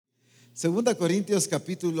Segunda Corintios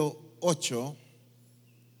capítulo 8.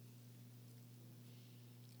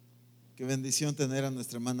 Qué bendición tener a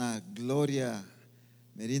nuestra hermana Gloria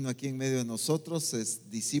Merino aquí en medio de nosotros.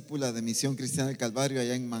 Es discípula de Misión Cristiana del Calvario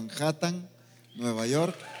allá en Manhattan, Nueva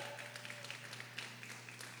York.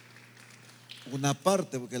 Una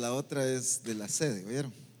parte, porque la otra es de la sede,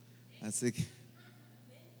 ¿oyeron? Así que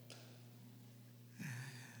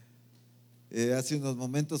hace unos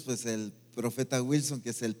momentos pues el profeta Wilson,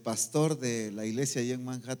 que es el pastor de la iglesia allá en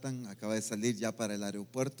Manhattan, acaba de salir ya para el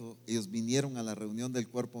aeropuerto. Ellos vinieron a la reunión del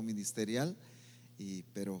cuerpo ministerial,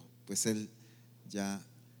 pero pues él ya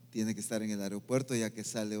tiene que estar en el aeropuerto, ya que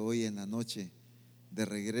sale hoy en la noche de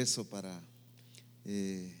regreso para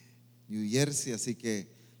New Jersey. Así que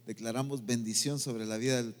declaramos bendición sobre la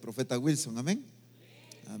vida del profeta Wilson. Amén.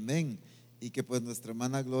 Amén. Y que pues nuestra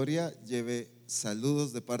hermana Gloria lleve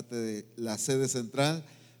saludos de parte de la sede central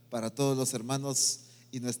para todos los hermanos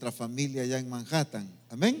y nuestra familia allá en Manhattan.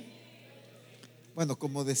 Amén. Bueno,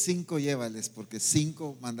 como de 5 llévales, porque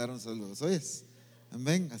 5 mandaron saludos. ¿Oyes?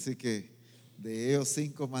 Amén. Así que de ellos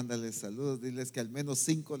 5 mándales saludos. Diles que al menos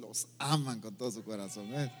 5 los aman con todo su corazón.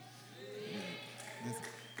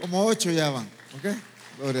 Como 8 ya van. ¿Ok?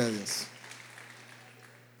 Gloria a Dios.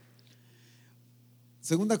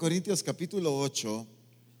 Segunda Corintios capítulo 8,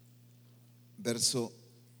 verso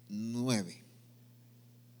 9.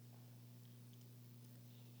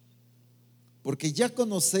 Porque ya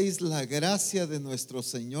conocéis la gracia de nuestro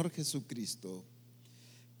Señor Jesucristo,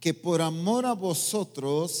 que por amor a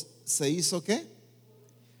vosotros se hizo ¿qué?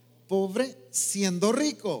 Pobre, siendo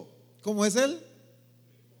rico. ¿Cómo es Él?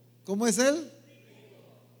 ¿Cómo es Él?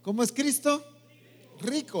 ¿Cómo es Cristo?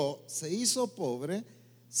 Rico, se hizo pobre,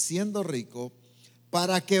 siendo rico,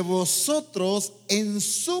 para que vosotros en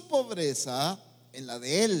su pobreza, en la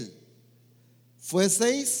de Él,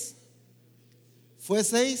 fueseis.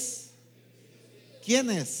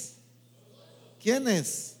 ¿Quiénes?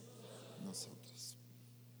 Nosotros.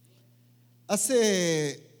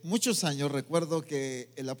 Hace muchos años recuerdo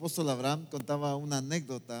que el apóstol Abraham contaba una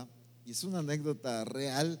anécdota, y es una anécdota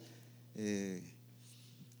real,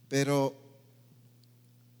 pero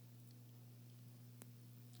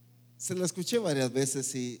se la escuché varias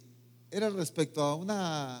veces y era respecto a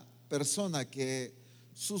una persona que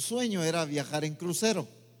su sueño era viajar en crucero.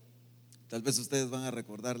 Tal vez ustedes van a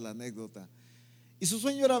recordar la anécdota. Y su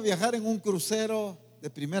sueño era viajar en un crucero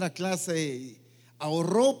de primera clase y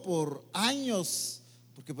ahorró por años,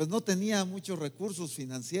 porque pues no tenía muchos recursos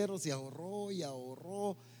financieros, y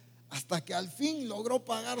ahorró hasta que al fin logró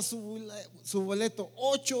pagar su boleto.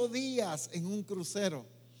 8 días en un crucero.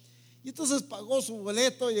 Y entonces pagó su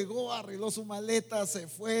boleto, llegó, arregló su maleta, se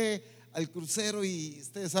fue al crucero. Y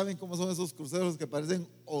ustedes saben cómo son esos cruceros que parecen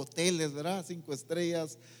hoteles, ¿verdad? 5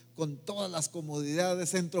 estrellas, con todas las comodidades,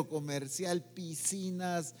 centro comercial,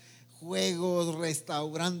 piscinas, juegos,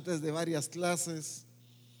 restaurantes de varias clases.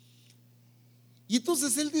 Y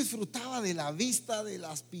entonces él disfrutaba de la vista de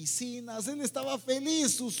las piscinas, él estaba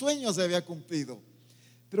feliz, su sueño se había cumplido.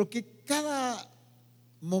 Pero que cada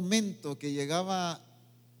momento que llegaba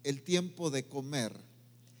el tiempo de comer,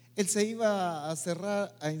 él se iba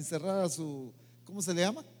a encerrar a su, ¿cómo se le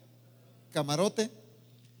llama? Camarote,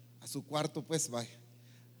 a su cuarto, pues vaya.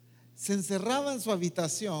 Se encerraba en su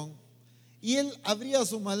habitación y él abría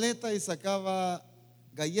su maleta y sacaba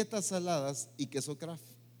galletas saladas y queso Kraft.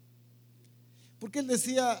 Porque él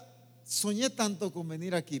decía: soñé tanto con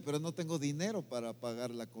venir aquí, pero no tengo dinero para pagar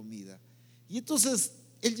la comida. Y entonces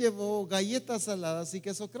él llevó galletas saladas y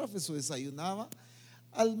queso Kraft, eso desayunaba.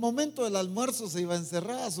 Al momento del almuerzo se iba a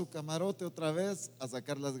encerrar a su camarote otra vez a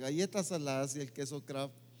sacar las galletas saladas y el queso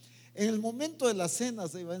Kraft. En el momento de la cena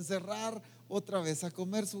se iba a encerrar otra vez a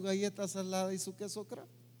comer su galleta salada y su queso Kraft.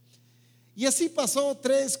 Y así pasó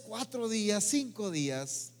 3, 4 días, 5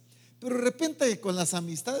 días. Pero de repente, con las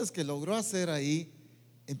amistades que logró hacer ahí,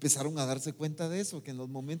 empezaron a darse cuenta de eso, que en los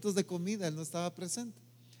momentos de comida él no estaba presente.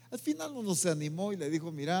 Al final uno se animó y le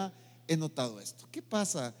dijo: mira, he notado esto. ¿Qué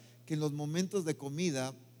pasa? Que en los momentos de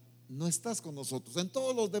comida no estás con nosotros. En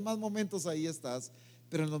todos los demás momentos ahí estás,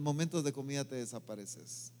 pero en los momentos de comida te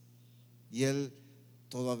desapareces. Y él,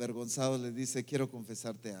 todo avergonzado, le dice: quiero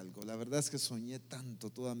confesarte algo. La verdad es que soñé tanto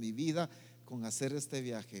toda mi vida con hacer este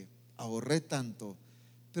viaje, ahorré tanto,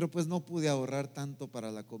 pero pues no pude ahorrar tanto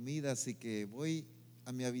para la comida, así que voy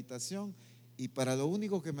a mi habitación y para lo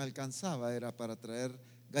único que me alcanzaba era para traer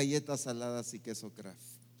galletas saladas y queso Kraft.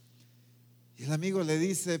 Y el amigo le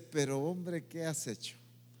dice: pero hombre, ¿qué has hecho?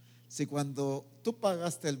 Si cuando tú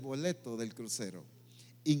pagaste el boleto del crucero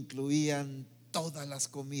incluían todas las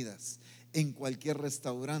comidas en cualquier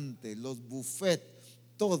restaurante, los buffets,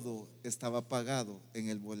 todo estaba pagado en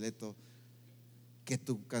el boleto que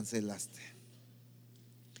tú cancelaste.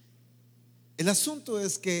 El asunto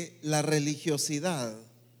es que la religiosidad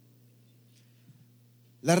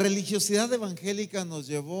evangélica nos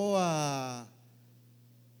llevó a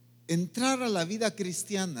entrar a la vida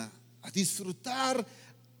cristiana, a disfrutar.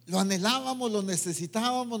 Lo anhelábamos, lo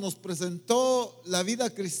necesitábamos. Nos presentó la vida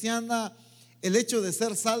cristiana el hecho de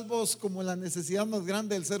ser salvos como la necesidad más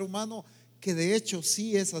grande del ser humano, que de hecho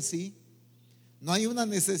sí es así. No hay una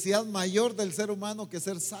necesidad mayor del ser humano que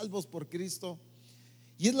ser salvos por Cristo.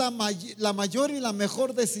 Y es la mayor y la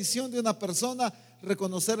mejor decisión de una persona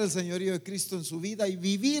reconocer el señorío de Cristo en su vida y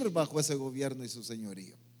vivir bajo ese gobierno y su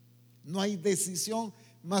señorío. No hay decisión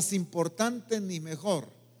más importante ni mejor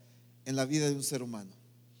en la vida de un ser humano.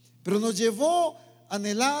 Pero nos llevó a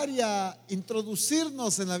anhelar y a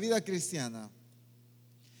introducirnos en la vida cristiana.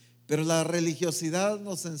 Pero la religiosidad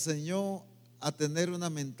nos enseñó a tener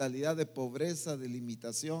una mentalidad de pobreza, de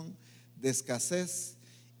limitación, de escasez.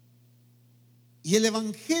 Y el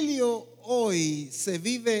evangelio hoy se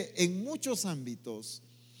vive en muchos ámbitos,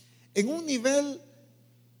 en un nivel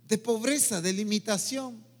de pobreza, de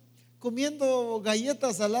limitación, comiendo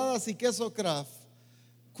galletas saladas y queso Kraft,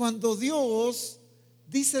 cuando Dios,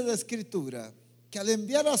 dice la Escritura, que al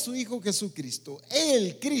enviar a su Hijo Jesucristo,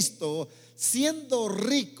 el Cristo, siendo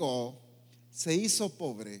rico, se hizo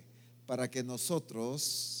pobre para que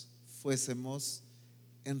nosotros fuésemos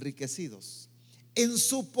enriquecidos. En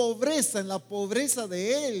su pobreza, en la pobreza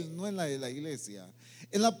de Él, no en la de la iglesia,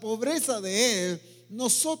 en la pobreza de Él,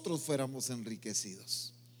 nosotros fuéramos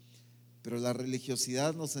enriquecidos. Pero la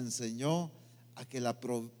religiosidad nos enseñó a que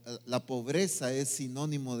la pobreza es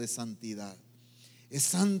sinónimo de santidad. Es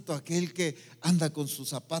santo aquel que anda con sus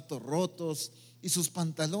zapatos rotos y sus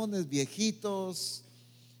pantalones viejitos.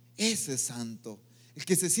 Ese es santo. El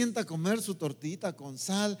que se sienta a comer su tortillita con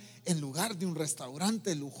sal en lugar de un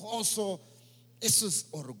restaurante lujoso. Eso es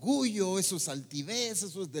orgullo, eso es altivez,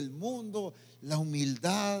 eso es del mundo. La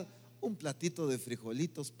humildad, un platito de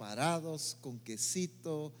frijolitos parados con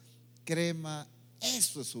quesito, crema.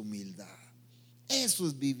 Eso es humildad. Eso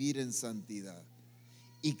es vivir en santidad.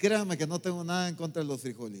 Y créame que no tengo nada en contra de los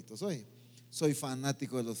frijolitos. Soy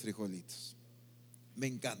fanático de los frijolitos. Me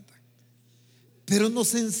encantan. Pero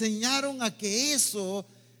nos enseñaron a que eso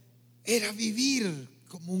era vivir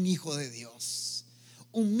como un hijo de Dios,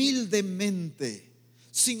 humildemente,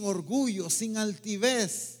 sin orgullo, sin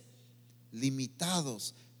altivez,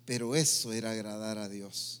 limitados. Pero eso era agradar a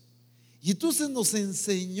Dios. Y entonces nos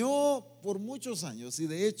enseñó por muchos años, y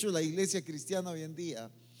de hecho la iglesia cristiana hoy en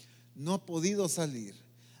día no ha podido salir.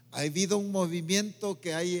 Ha habido un movimiento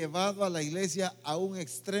que ha llevado a la iglesia a un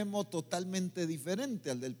extremo totalmente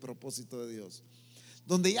diferente al del propósito de Dios,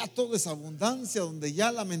 donde ya todo es abundancia, donde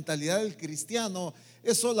ya la mentalidad del cristiano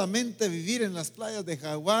es solamente vivir en las playas de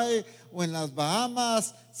Hawái o en las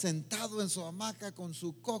Bahamas, sentado en su hamaca con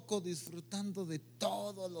su coco, disfrutando de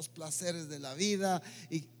todos los placeres de la vida.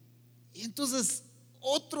 Y entonces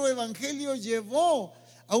otro evangelio llevó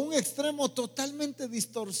a un extremo totalmente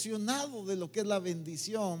distorsionado de lo que es la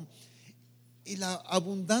bendición y la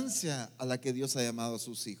abundancia a la que Dios ha llamado a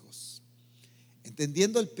sus hijos,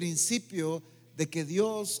 entendiendo el principio de que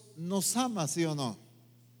Dios nos ama, ¿sí o no?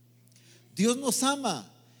 Dios nos ama.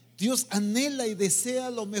 Dios anhela y desea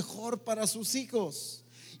lo mejor para sus hijos.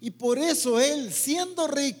 Y por eso Él, siendo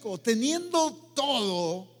rico, teniendo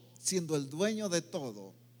todo, siendo el dueño de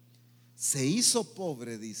todo, se hizo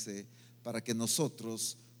pobre, dice, para que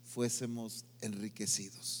nosotros fuésemos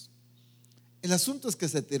enriquecidos. El asunto es que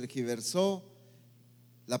se tergiversó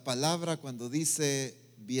la palabra cuando dice: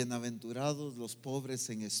 bienaventurados los pobres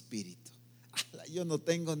en espíritu. Yo no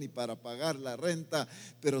tengo ni para pagar la renta,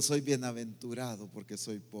 pero soy bienaventurado porque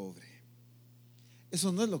soy pobre.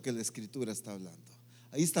 Eso no es lo que la Escritura está hablando.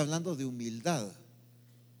 Ahí está hablando de humildad,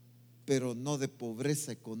 pero no de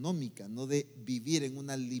pobreza económica, no de vivir en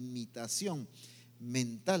una limitación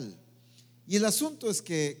mental. Y el asunto es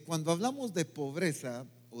que cuando hablamos de pobreza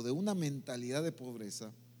o de una mentalidad de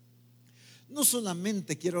pobreza, no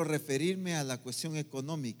solamente quiero referirme a la cuestión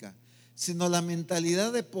económica, sino la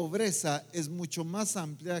mentalidad de pobreza es mucho más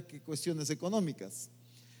amplia que cuestiones económicas.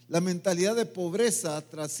 La mentalidad de pobreza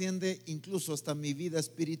trasciende incluso hasta mi vida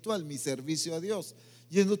espiritual, mi servicio a Dios.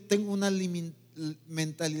 Yo no tengo una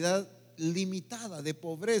mentalidad limitada de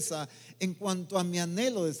pobreza en cuanto a mi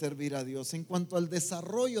anhelo de servir a Dios, en cuanto al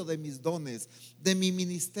desarrollo de mis dones, de mi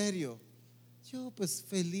ministerio. Yo pues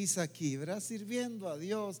feliz aquí, ¿verdad? Sirviendo a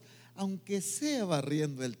Dios, aunque sea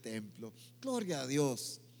barriendo el templo. Gloria a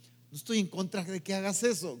Dios. No estoy en contra de que hagas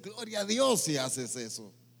eso. Gloria a Dios si haces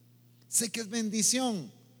eso. Sé que es bendición.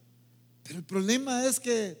 Pero el problema es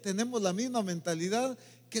que tenemos la misma mentalidad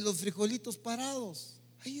que los frijolitos parados.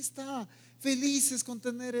 Ahí está, felices con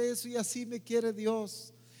tener eso, y así me quiere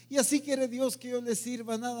Dios. Y así quiere Dios que yo le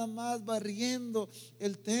sirva, nada más barriendo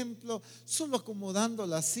el templo, solo acomodando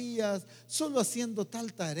las sillas, solo haciendo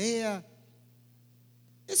tal tarea.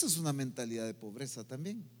 Eso es una mentalidad de pobreza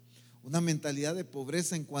también. Una mentalidad de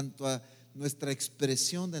pobreza en cuanto a nuestra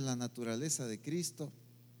expresión de la naturaleza de Cristo.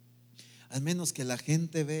 Al menos que la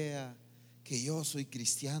gente vea que yo soy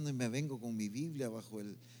cristiano y me vengo con mi Biblia bajo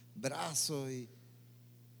el brazo,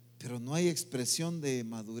 pero no hay expresión de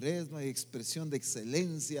madurez, no hay expresión de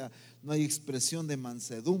excelencia, no hay expresión de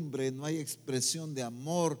mansedumbre, no hay expresión de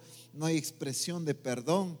amor, no hay expresión de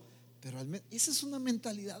perdón. Pero esa es una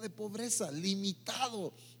mentalidad de pobreza,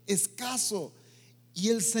 limitado, escaso. Y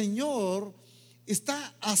el Señor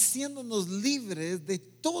está haciéndonos libres de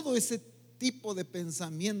todo ese tipo de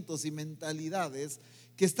pensamientos y mentalidades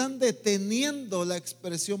que están deteniendo la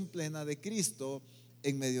expresión plena de Cristo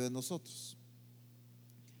en medio de nosotros.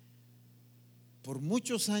 Por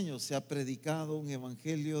muchos años se ha predicado un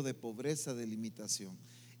evangelio de pobreza, de limitación.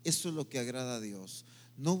 Eso es lo que agrada a Dios.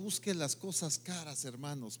 No busque las cosas caras,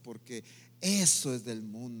 hermanos, porque eso es del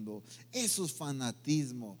mundo, eso es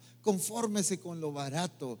fanatismo. Confórmese con lo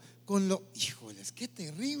barato, con lo… Híjoles, qué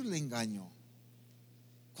terrible engaño.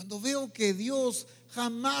 Cuando veo que Dios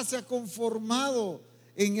jamás se ha conformado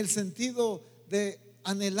en el sentido de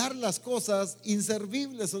anhelar las cosas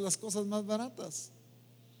inservibles o las cosas más baratas.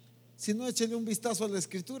 Si no, échele un vistazo a la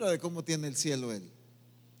escritura de cómo tiene el cielo Él.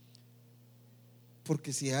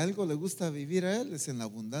 Porque si a algo le gusta vivir a Él es en la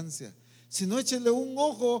abundancia. Si no, échele un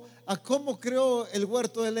ojo a cómo creó el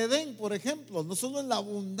huerto del Edén, por ejemplo. No solo en la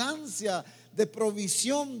abundancia de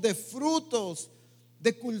provisión, de frutos,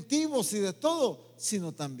 de cultivos y de todo,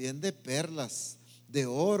 sino también de perlas, de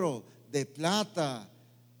oro, de plata,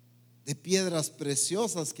 de piedras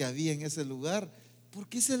preciosas que había en ese lugar.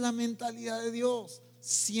 Porque esa es la mentalidad de Dios.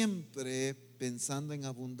 Siempre pensando en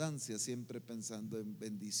abundancia, siempre pensando en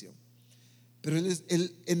bendición. Pero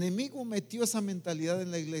el enemigo metió esa mentalidad en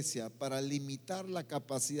la iglesia para limitar la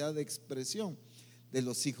capacidad de expresión de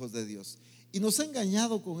los hijos de Dios. Y nos ha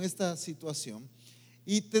engañado con esta situación.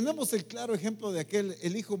 Y tenemos el claro ejemplo de aquel,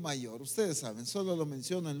 el hijo mayor. Ustedes saben, solo lo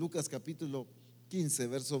menciona en Lucas capítulo 15,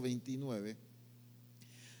 verso 29.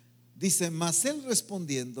 Dice: mas él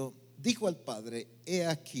respondiendo dijo al padre: he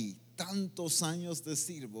aquí, tantos años te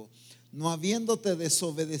sirvo, no habiéndote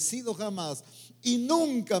desobedecido jamás, y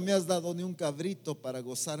nunca me has dado ni un cabrito para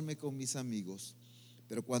gozarme con mis amigos.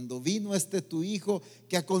 Pero cuando vino tu hijo,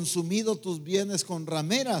 que ha consumido tus bienes con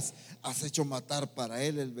rameras, has hecho matar para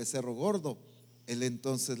él el becerro gordo. Él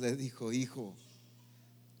entonces le dijo: hijo,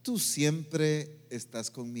 tú siempre estás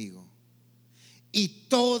conmigo, y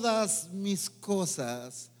todas mis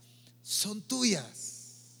cosas son tuyas.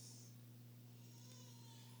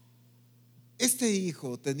 Este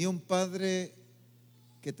hijo tenía un padre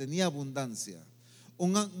que tenía abundancia,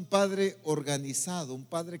 un padre organizado, un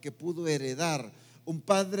padre que pudo heredar, un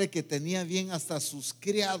padre que tenía bien hasta sus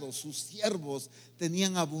criados, sus siervos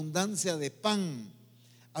tenían abundancia de pan,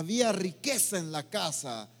 había riqueza en la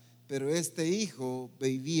casa. Pero este hijo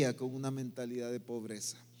vivía con una mentalidad de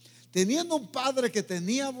pobreza. Teniendo un padre que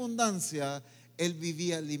tenía abundancia, él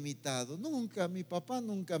vivía limitado. Mi papá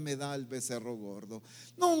nunca me da el becerro gordo,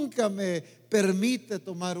 nunca me permite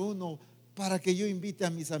tomar uno para que yo invite a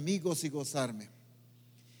mis amigos y gozarme.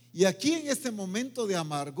 Y aquí, en este momento de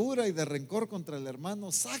amargura y de rencor contra el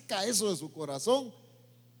hermano, saca eso de su corazón.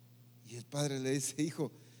 Y el padre le dice: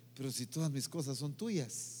 hijo, pero si todas mis cosas son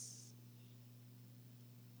tuyas,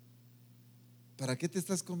 ¿para qué te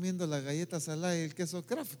estás comiendo la galleta salada y el queso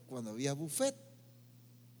Kraft cuando había buffet?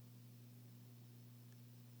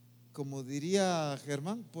 Como diría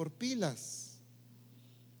Germán, por pilas.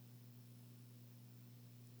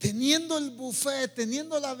 Teniendo el buffet,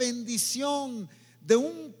 teniendo la bendición de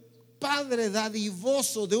un padre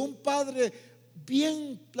dadivoso, de un padre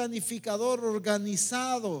bien planificador,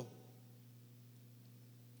 organizado,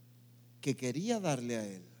 que quería darle a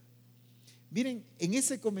él. Miren, en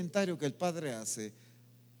ese comentario que el padre hace,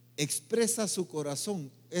 expresa su corazón.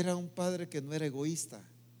 Era un padre que no era egoísta.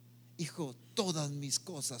 Hijo, todas mis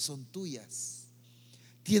cosas son tuyas.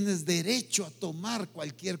 Tienes derecho a tomar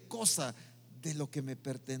cualquier cosa de lo que me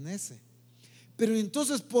pertenece. Pero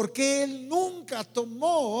entonces, ¿por qué él nunca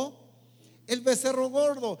tomó el becerro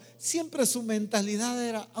gordo? Siempre su mentalidad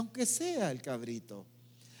era: aunque sea el cabrito,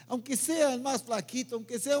 aunque sea el más flaquito,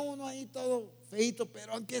 aunque sea uno ahí todo feito,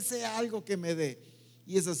 pero aunque sea algo que me dé.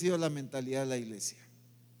 Y esa ha sido la mentalidad de la iglesia.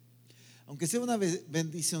 Aunque sea una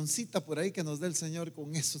bendicioncita por ahí que nos dé el Señor,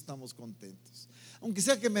 con eso estamos contentos. aunque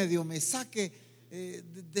sea que medio me saque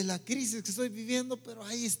de la crisis que estoy viviendo, pero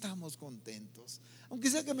ahí estamos contentos. Aunque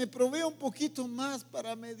sea que me provea un poquito más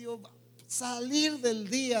para medio salir del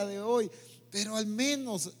día de hoy, pero al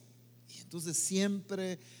menos. Y entonces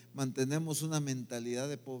siempre mantenemos una mentalidad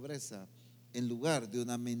de pobreza en lugar de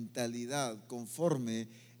una mentalidad conforme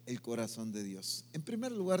el corazón de Dios. En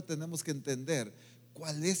primer lugar, tenemos que entender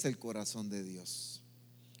cuál es el corazón de Dios.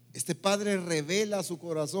 Este padre revela su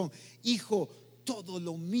corazón: hijo, todo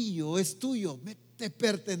lo mío es tuyo, te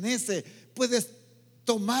pertenece, puedes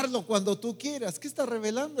tomarlo cuando tú quieras. ¿Qué está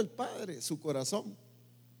revelando el padre? Su corazón.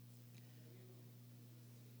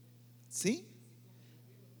 ¿Sí?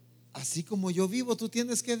 Así como yo vivo, tú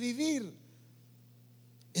tienes que vivir.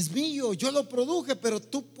 Es mío, yo lo produje, pero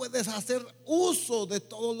tú puedes hacer uso de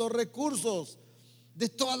todos los recursos, de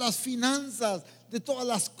todas las finanzas, de todas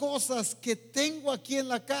las cosas que tengo aquí en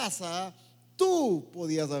la casa. Tú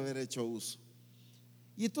podías haber hecho uso.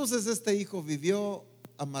 Y entonces este hijo vivió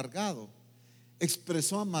amargado,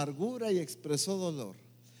 expresó amargura y expresó dolor,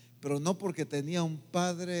 pero no porque tenía un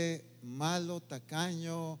padre malo,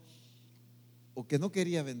 tacaño, o que no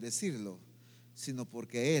quería bendecirlo, sino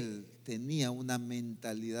porque él tenía una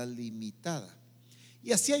mentalidad limitada.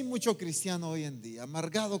 Y así hay mucho cristiano hoy en día,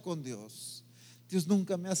 amargado con Dios. Dios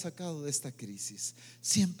nunca me ha sacado de esta crisis,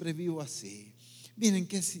 siempre vivo así. Miren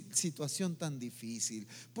qué situación tan difícil.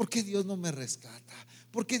 ¿Por qué Dios no me rescata?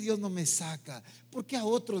 ¿Por qué Dios no me saca? ¿Por qué a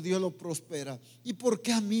otro Dios lo prospera? ¿Y por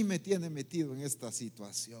qué a mí me tiene metido en esta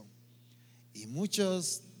situación? Y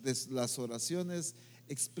muchas de las oraciones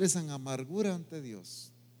expresan amargura ante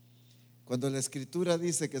Dios, cuando la Escritura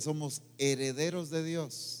dice que somos herederos de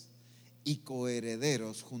Dios y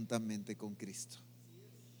coherederos juntamente con Cristo.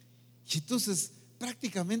 Y entonces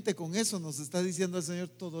prácticamente con eso nos está diciendo el Señor: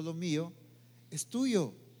 todo lo mío es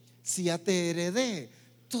tuyo. Si ya te heredé,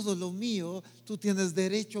 todo lo mío, tú tienes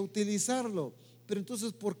derecho a utilizarlo. Pero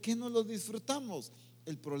entonces, ¿por qué no lo disfrutamos?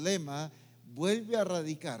 El problema vuelve a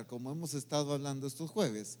radicar, como hemos estado hablando estos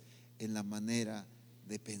jueves, en la manera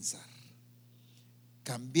de pensar.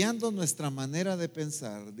 Cambiando nuestra manera de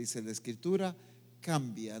pensar, dice la Escritura,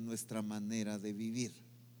 cambia nuestra manera de vivir.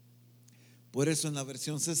 Por eso en la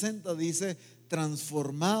versión 60 dice: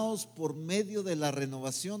 transformaos por medio de la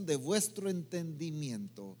renovación de vuestro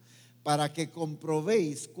entendimiento, para que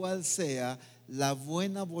comprobéis cuál sea la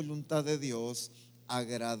buena voluntad de Dios,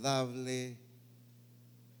 agradable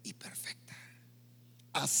y perfecta.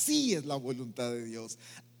 Así es la voluntad de Dios,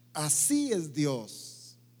 así es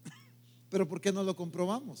Dios. Pero ¿por qué no lo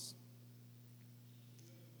comprobamos?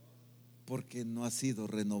 Porque no ha sido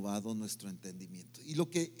renovado nuestro entendimiento. Y lo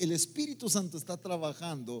que el Espíritu Santo está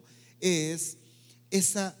trabajando es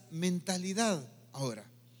esa mentalidad. Ahora,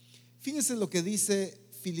 fíjense lo que dice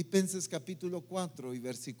Filipenses capítulo 4 y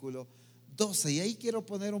versículo 12. Y ahí quiero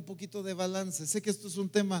poner un poquito de balance. Sé que esto es un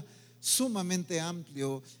tema sumamente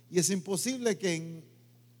amplio y es imposible que en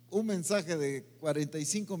un mensaje de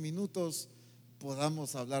 45 minutos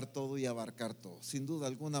podamos hablar todo y abarcar todo. Sin duda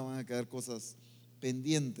alguna van a quedar cosas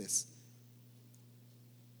pendientes.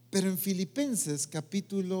 Pero en Filipenses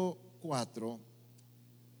capítulo 4,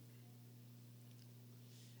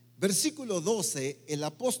 versículo 12, el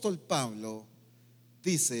apóstol Pablo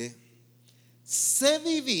dice: sé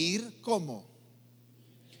vivir como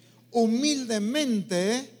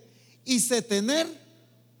humildemente y sé tener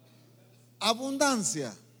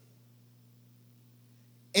abundancia.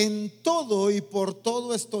 En todo y por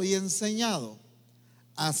todo estoy enseñado,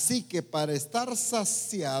 así que para estar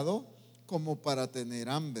saciado como para tener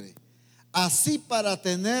hambre, así para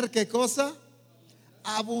tener ¿qué cosa?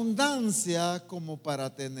 Abundancia como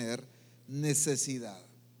para tener necesidad.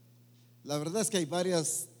 La verdad es que hay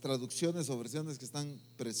varias traducciones o versiones que están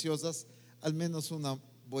preciosas, al menos una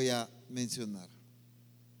voy a mencionar.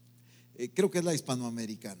 Creo que es la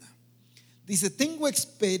hispanoamericana. Dice: tengo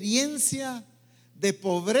experiencia de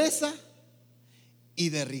pobreza y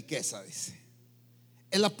de riqueza, dice.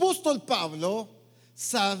 El apóstol Pablo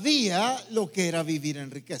sabía lo que era vivir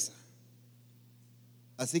en riqueza.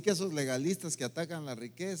 Así que esos legalistas que atacan la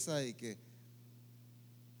riqueza y que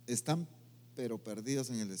están pero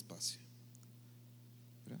perdidos en el espacio,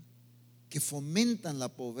 ¿verdad?, que fomentan la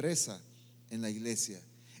pobreza en la iglesia.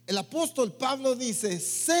 El apóstol Pablo dice: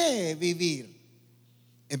 sé vivir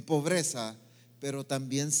en pobreza, pero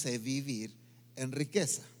también sé vivir en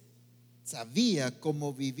riqueza. Sabía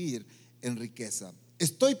cómo vivir en riqueza.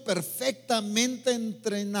 Estoy perfectamente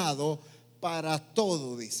entrenado para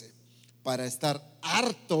todo, dice, para estar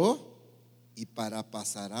harto y para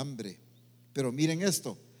pasar hambre. Pero miren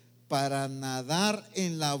esto: para nadar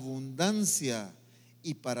en la abundancia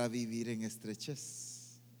y para vivir en estrechez.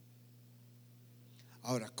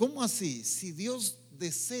 Ahora, ¿cómo así? Si Dios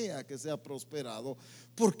desea que sea prosperado,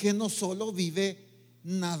 ¿por qué no solo vive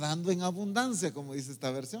nadando en abundancia, como dice esta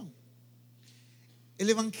versión? El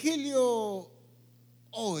evangelio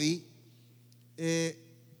hoy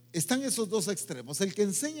están esos dos extremos: el que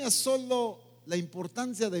enseña solo la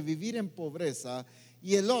importancia de vivir en pobreza,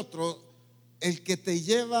 y el otro, el que te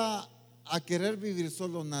lleva a querer vivir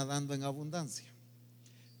solo nadando en abundancia.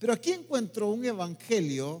 Pero aquí encuentro un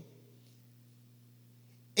evangelio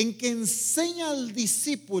en que enseña al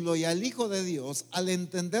discípulo y al Hijo de Dios, al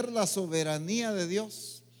entender la soberanía de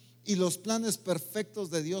Dios y los planes perfectos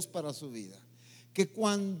de Dios para su vida, que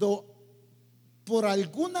cuando por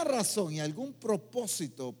alguna razón y algún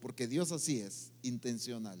propósito, porque Dios así es,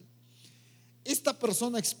 intencional, esta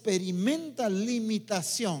persona experimenta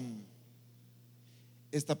limitación,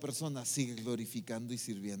 esta persona sigue glorificando y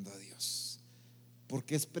sirviendo a Dios,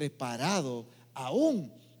 porque es preparado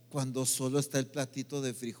aún cuando solo está el platito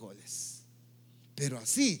de frijoles, pero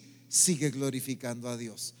así sigue glorificando a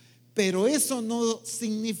Dios. Pero eso no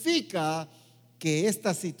significa que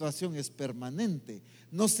esta situación es permanente,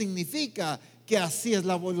 no significa que así es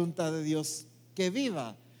la voluntad de Dios que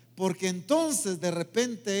viva, porque entonces de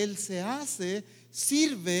repente él se hace,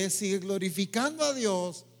 sirve, sigue glorificando a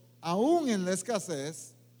Dios aún en la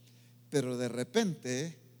escasez, pero de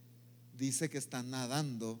repente dice que está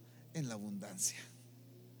nadando en la abundancia.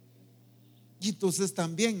 Y entonces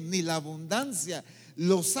también ni la abundancia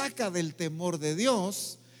lo saca del temor de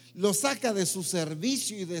Dios, lo saca de su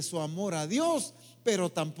servicio y de su amor a Dios,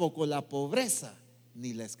 pero tampoco la pobreza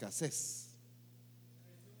ni la escasez.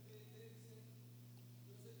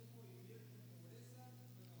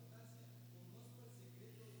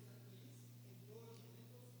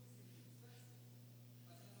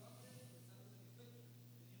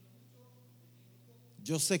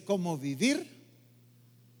 Yo sé cómo vivir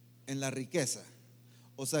en la riqueza.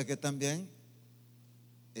 O sea que también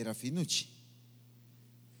era finucci.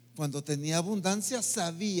 Cuando tenía abundancia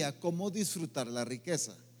sabía cómo disfrutar la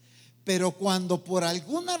riqueza. Pero cuando por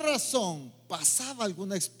alguna razón pasaba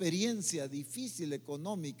alguna experiencia difícil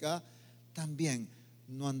económica, también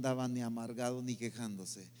no andaba ni amargado ni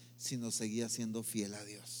quejándose, sino seguía siendo fiel a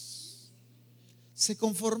Dios. Se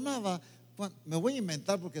conformaba, me voy a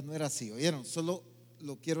inventar porque no era así, ¿oyeron? Solo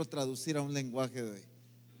lo quiero traducir a un lenguaje de hoy.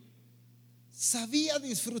 Sabía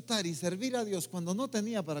disfrutar y servir a Dios cuando no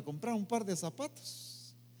tenía para comprar un par de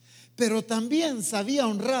zapatos, pero también sabía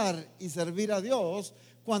honrar y servir a Dios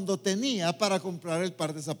cuando tenía para comprar el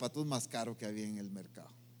par de zapatos más caro que había en el mercado.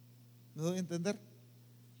 ¿Me doy a entender?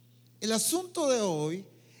 El asunto de hoy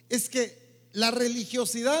es que la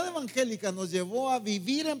religiosidad evangélica nos llevó a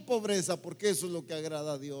vivir en pobreza, porque eso es lo que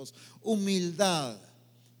agrada a Dios, humildad.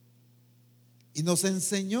 Y nos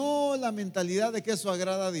enseñó la mentalidad de que eso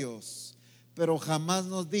agrada a Dios, pero jamás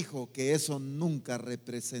nos dijo que eso nunca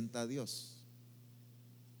representa a Dios.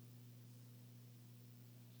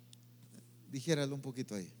 Dijéralo un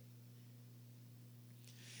poquito ahí.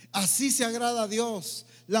 Así se agrada a Dios,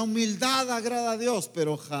 la humildad agrada a Dios,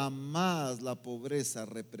 pero jamás la pobreza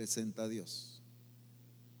representa a Dios.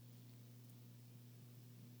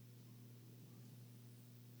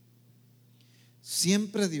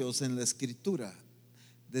 Siempre Dios en la Escritura,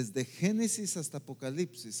 desde Génesis hasta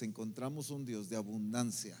Apocalipsis, encontramos un Dios de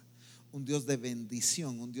abundancia, un Dios de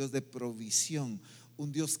bendición, un Dios de provisión,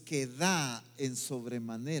 un Dios que da en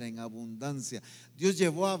sobremanera, en abundancia. Dios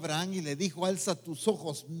llevó a Abraham y le dijo: alza tus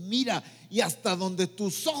ojos, mira, y hasta donde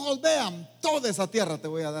tus ojos vean, toda esa tierra te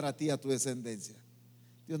voy a dar a ti y a tu descendencia.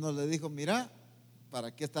 Dios no le dijo: mira,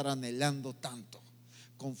 ¿para qué estar anhelando tanto?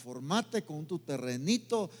 Conformate con tu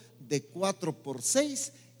terrenito de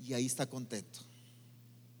 4x6 y ahí está contento.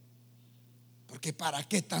 Porque ¿para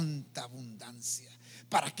qué tanta abundancia?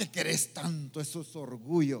 ¿Para qué querés tanto? Eso es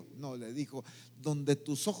orgullo. No, le dijo: donde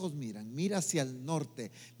tus ojos miran, mira hacia el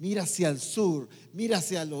norte, mira hacia el sur, mira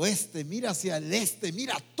hacia el oeste, mira hacia el este,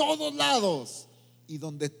 mira a todos lados, y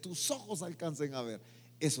donde tus ojos alcancen a ver,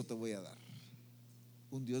 eso te voy a dar.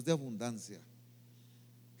 Un Dios de abundancia.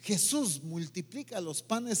 Jesús multiplica los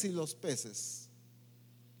panes y los peces,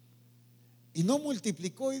 y no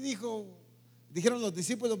multiplicó y dijeron los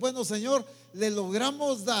discípulos: bueno, Señor, le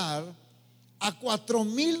logramos dar a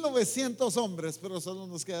 4,900 hombres, pero solo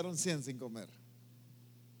nos quedaron 100 sin comer.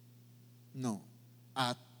 No,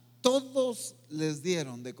 a todos les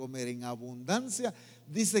dieron de comer en abundancia.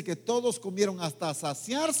 Dice que todos comieron hasta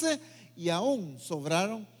saciarse, y aún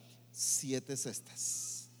sobraron 7 cestas.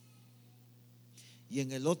 Y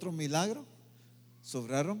en el otro milagro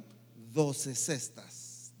sobraron 12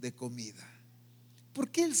 cestas de comida. ¿Por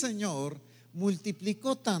qué el Señor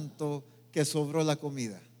multiplicó tanto que sobró la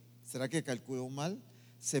comida? ¿Será que calculó mal?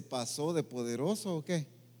 ¿Se pasó de poderoso o qué?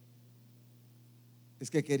 Es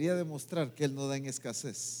que quería demostrar que Él no da en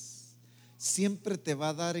escasez. Siempre te va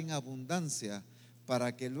a dar en abundancia,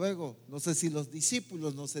 para que luego, no sé si los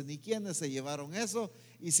discípulos, no sé ni quiénes se llevaron eso,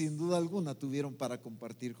 y sin duda alguna tuvieron para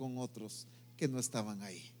compartir con otros que no estaban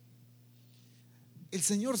ahí. El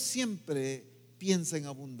Señor siempre piensa en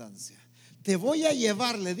abundancia. Te voy a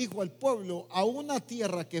llevar, le dijo al pueblo, a una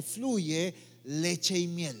tierra que fluye leche y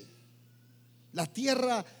miel. La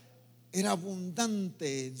tierra era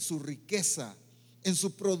abundante en su riqueza, en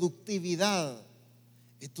su productividad.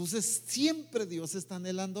 Entonces siempre Dios está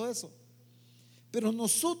anhelando eso. Pero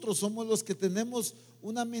nosotros somos los que tenemos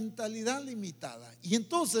una mentalidad limitada. Y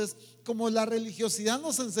entonces, como la religiosidad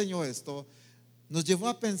nos enseñó esto, nos llevó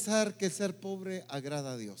a pensar que ser pobre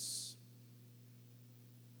agrada a Dios.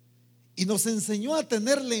 Y nos enseñó a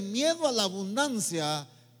tenerle miedo a la abundancia,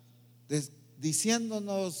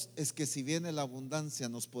 diciéndonos: es que si viene la abundancia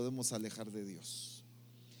nos podemos alejar de Dios.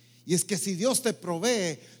 Y es que si Dios te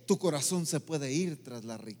provee, tu corazón se puede ir tras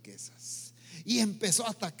las riquezas. Y empezó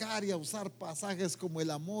a atacar y a usar pasajes como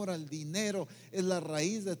el amor al dinero es la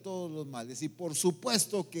raíz de todos los males. Y por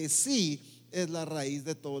supuesto que sí es la raíz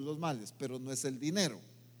de todos los males, pero no es el dinero,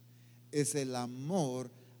 es el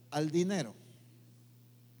amor al dinero.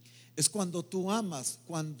 Es cuando tú amas,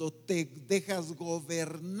 cuando te dejas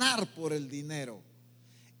gobernar por el dinero.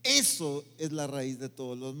 Eso es la raíz de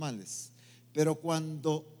todos los males. Pero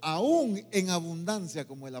cuando aún en abundancia,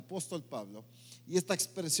 como el apóstol Pablo, y esta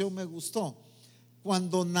expresión me gustó,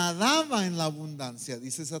 cuando nadaba en la abundancia,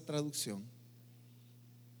 dice esa traducción,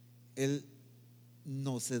 él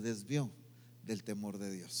no se desvió del temor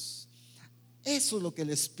de Dios. Eso es lo que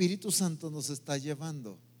el Espíritu Santo nos está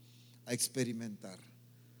llevando a experimentar.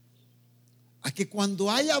 A que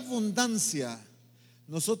cuando hay abundancia,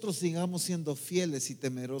 nosotros sigamos siendo fieles y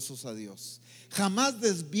temerosos a Dios, jamás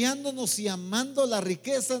desviándonos y amando la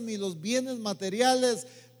riqueza ni los bienes materiales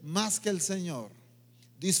más que el Señor,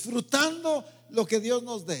 disfrutando lo que Dios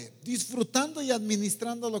nos dé, disfrutando y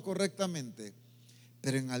administrándolo correctamente.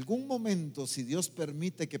 Pero en algún momento, si Dios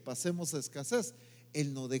permite que pasemos a escasez,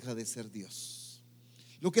 Él no deja de ser Dios.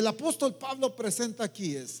 Lo que el apóstol Pablo presenta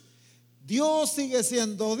aquí es: Dios sigue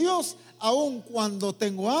siendo Dios aun cuando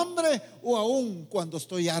tengo hambre o aun cuando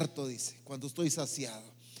estoy harto, dice, cuando estoy saciado,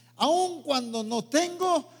 aun cuando no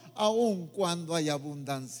tengo, aun cuando hay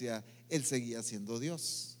abundancia, Él seguía siendo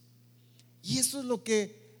Dios. Y eso es lo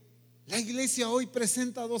que la iglesia hoy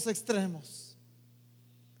presenta: dos extremos.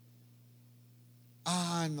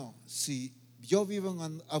 No, si yo vivo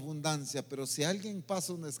en abundancia, pero si alguien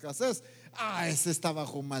pasa una escasez, ese está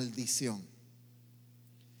bajo maldición.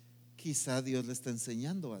 Quizá Dios le está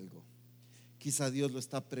enseñando algo. Quizá Dios lo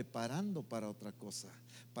está preparando para otra cosa,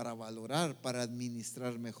 para valorar, para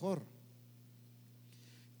administrar mejor.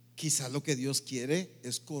 Quizá lo que Dios quiere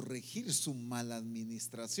es corregir su mala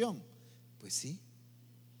administración. Pues sí,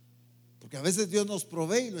 porque a veces Dios nos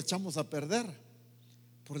provee y lo echamos a perder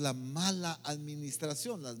por la mala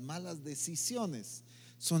administración. Las malas decisiones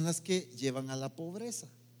son las que llevan a la pobreza.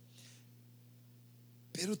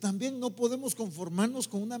 Pero también no podemos conformarnos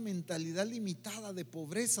con una mentalidad limitada de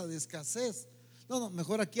pobreza, de escasez. No,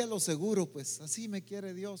 mejor aquí a lo seguro, pues así me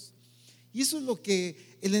quiere Dios. Y eso es lo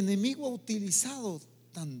que el enemigo ha utilizado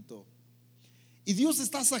tanto. Y Dios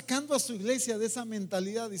está sacando a su iglesia de esa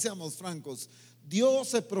mentalidad. Y seamos francos, Dios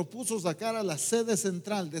se propuso sacar a la sede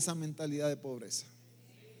central de esa mentalidad de pobreza.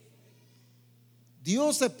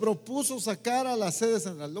 Dios se propuso sacar a la sede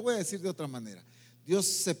central. Lo voy a decir de otra manera: Dios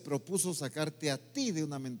se propuso sacarte a ti de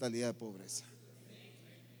una mentalidad de pobreza.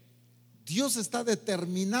 Dios está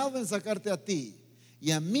determinado en sacarte a ti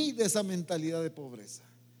y a mí de esa mentalidad de pobreza.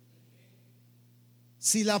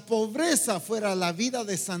 Si la pobreza fuera la vida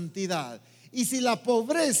de santidad y si la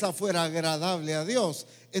pobreza fuera agradable a Dios,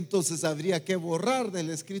 entonces habría que borrar de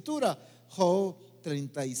la escritura Job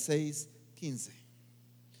 36:15,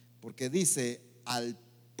 porque dice: al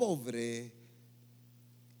pobre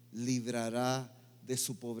librará de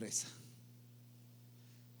su pobreza.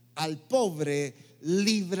 Al pobre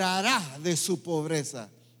librará de su pobreza.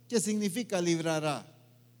 ¿Qué significa librará?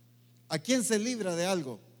 ¿A quién se libra de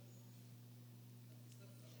algo?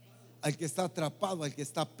 Al que está atrapado, al que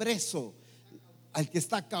está preso, al que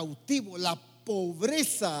está cautivo. La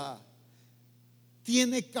pobreza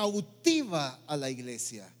tiene cautiva a la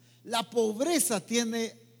iglesia. La pobreza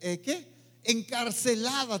tiene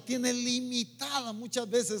encarcelada, tiene limitada muchas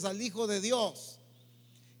veces al Hijo de Dios.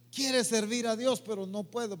 Quiere servir a Dios, pero no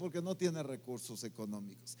puede porque no tiene recursos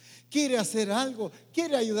económicos. Quiere hacer algo,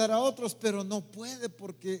 quiere ayudar a otros, pero no puede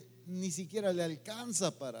porque ni siquiera le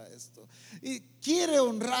alcanza para esto. Y quiere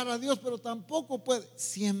honrar a Dios, pero tampoco puede.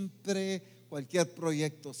 Siempre cualquier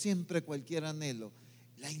proyecto, siempre cualquier anhelo.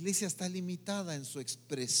 La iglesia está limitada en su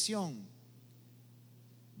expresión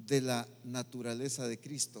de la naturaleza de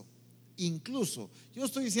Cristo. Incluso, yo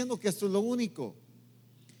estoy diciendo que esto es lo único,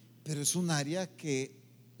 pero es un área que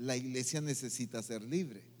la iglesia necesita ser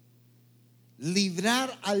libre.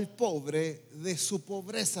 Librar al pobre de su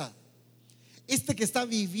pobreza. Este que está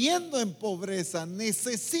viviendo en pobreza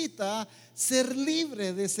necesita ser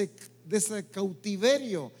libre de ese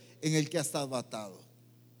cautiverio en el que ha estado atado.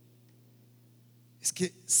 Es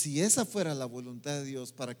que si esa fuera la voluntad de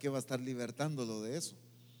Dios, ¿para qué va a estar libertándolo de eso?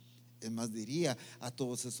 Es más, diría a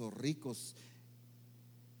todos esos ricos,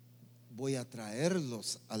 voy a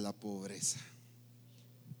traerlos a la pobreza.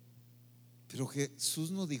 Pero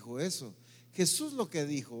Jesús no dijo eso. Jesús lo que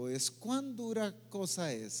dijo es: cuán dura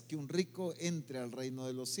cosa es que un rico entre al reino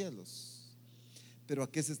de los cielos. ¿Pero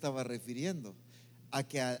a qué se estaba refiriendo? A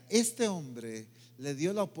que a este hombre le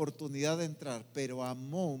dio la oportunidad de entrar, pero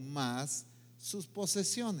amó más sus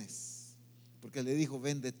posesiones, porque le dijo: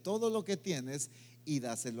 vende todo lo que tienes y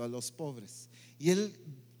dáselo a los pobres. Y él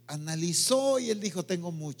analizó y él dijo: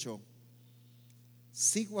 tengo mucho,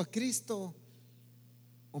 ¿sigo a Cristo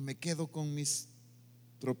o me quedo con mis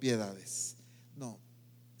propiedades? No,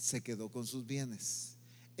 se quedó con sus bienes.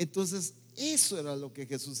 Entonces eso era lo que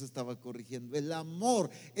Jesús estaba corrigiendo: el amor,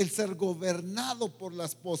 el ser gobernado por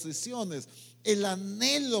las posesiones, el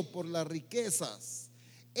anhelo por las riquezas.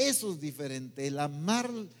 Eso es diferente, el amar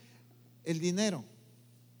el dinero.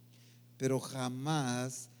 Pero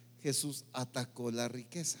jamás Jesús atacó la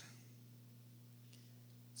riqueza,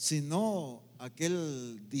 sino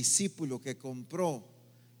aquel discípulo que compró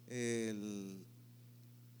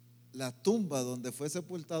la tumba donde fue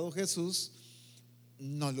sepultado Jesús,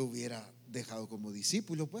 no lo hubiera dejado como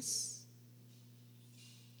discípulo, pues.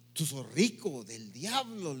 Tú sos rico, del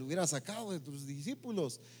diablo lo hubiera sacado de tus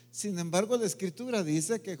discípulos. Sin embargo, la escritura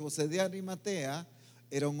dice que José de Arimatea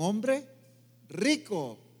era un hombre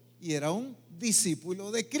rico y era un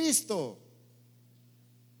discípulo de Cristo.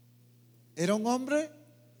 Era un hombre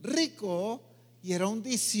rico y era un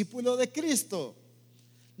discípulo de Cristo.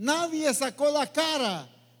 Nadie sacó la cara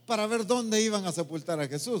para ver dónde iban a sepultar a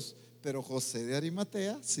Jesús, pero José de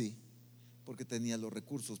Arimatea sí, porque tenía los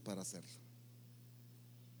recursos para hacerlo.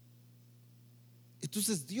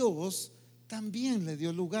 Entonces Dios también le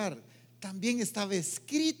dio lugar, también estaba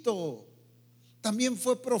escrito, también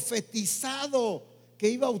fue profetizado que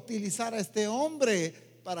iba a utilizar a este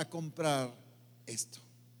hombre para comprar esto.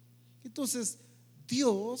 Entonces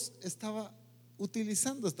Dios estaba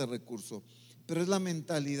utilizando este recurso, pero es la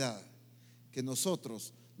mentalidad que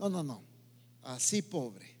nosotros, no, así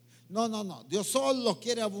pobre. No, Dios solo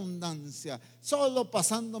quiere abundancia, solo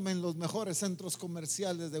pasándome en los mejores centros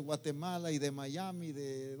comerciales de Guatemala y de Miami,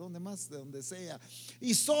 de donde más, de donde sea,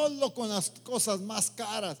 y solo con las cosas más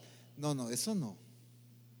caras. No, eso no.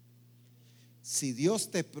 Si Dios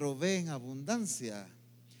te provee en abundancia,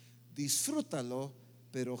 disfrútalo,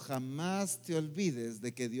 pero jamás te olvides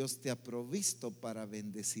de que Dios te ha provisto para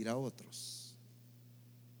bendecir a otros.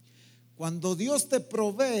 Cuando Dios te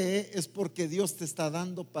provee es porque Dios te está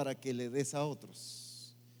dando para que le des a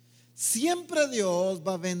otros. Siempre Dios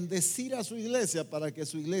va a bendecir a su iglesia para que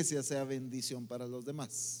su iglesia sea bendición para los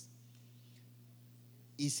demás.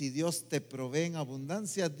 Y si Dios te provee en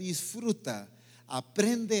abundancia, disfruta,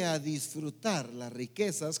 aprende a disfrutar las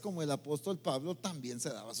riquezas, como el apóstol Pablo también se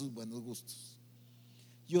daba sus buenos gustos.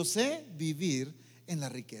 Yo sé vivir en la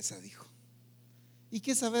riqueza, dijo. ¿Y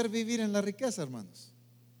qué es saber vivir en la riqueza, hermanos?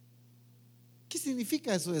 ¿Qué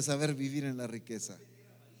significa eso de saber vivir en la riqueza?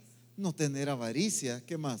 No tener avaricia.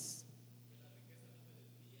 ¿Qué más?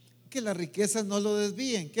 Que la riqueza no lo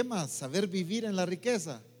desvíen. ¿Qué más? Saber vivir en la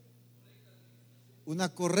riqueza. Una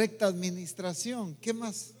correcta administración. ¿Qué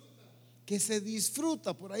más? Que se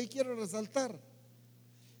disfruta. Por ahí quiero resaltar.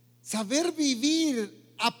 Saber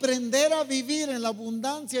vivir, aprender a vivir en la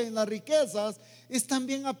abundancia y en las riquezas, es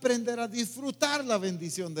también aprender a disfrutar la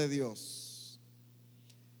bendición de Dios.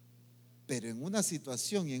 Pero en una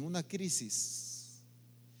situación y en una crisis,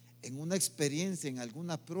 en una experiencia, en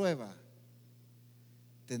alguna prueba,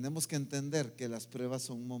 tenemos que entender que las pruebas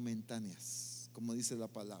son momentáneas, como dice la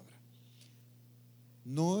palabra.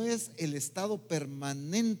 No es el estado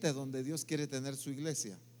permanente donde Dios quiere tener su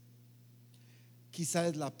iglesia. Quizá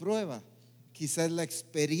es la prueba, quizá es la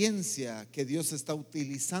experiencia que Dios está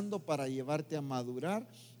utilizando para llevarte a madurar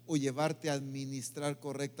o llevarte a administrar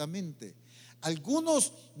correctamente.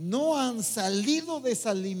 Algunos no han salido de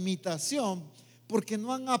esa limitación porque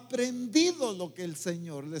no han aprendido lo que el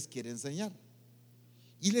Señor les quiere enseñar.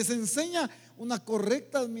 Y les enseña una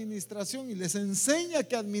correcta administración y les enseña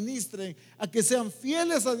que administren, a que sean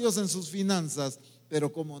fieles a Dios en sus finanzas.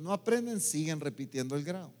 Pero como no aprenden, siguen repitiendo el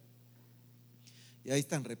grado. Y ahí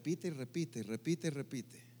están, repite y repite y repite y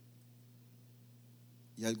repite.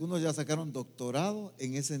 Y algunos ya sacaron doctorado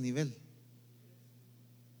en ese nivel.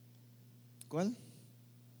 ¿Cuál?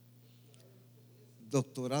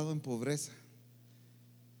 Doctorado en pobreza.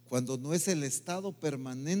 Cuando no es el estado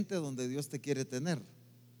permanente donde Dios te quiere tener.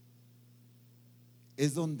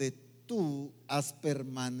 Es donde tú has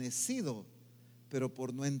permanecido, pero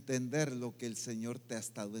por no entender lo que el Señor te ha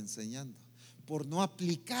estado enseñando, por no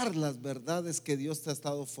aplicar las verdades que Dios te ha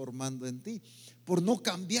estado formando en ti, por no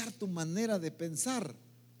cambiar tu manera de pensar.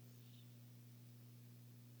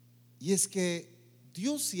 Y es que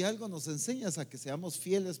Dios, si algo nos enseña, es a que seamos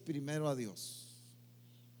fieles primero a Dios.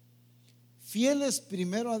 Fieles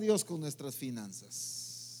primero a Dios con nuestras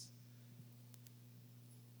finanzas.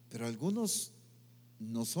 Pero algunos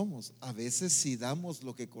no somos. A veces sí damos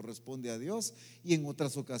lo que corresponde a Dios y en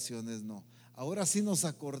otras ocasiones no. Ahora sí nos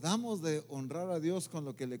acordamos de honrar a Dios con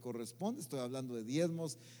lo que le corresponde. Estoy hablando de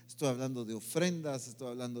diezmos, estoy hablando de ofrendas, estoy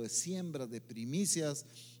hablando de siembras, de primicias,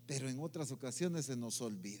 pero en otras ocasiones se nos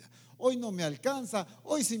olvida. Hoy no me alcanza,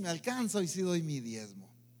 hoy sí me alcanza, hoy sí doy mi diezmo.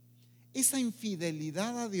 Esa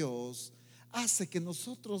infidelidad a Dios hace que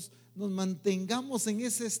nosotros nos mantengamos en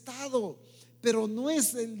ese estado, pero no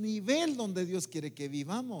es el nivel donde Dios quiere que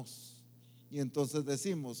vivamos. Y entonces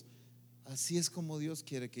decimos, así es como Dios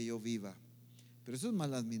quiere que yo viva. Pero eso es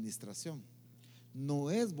mala administración.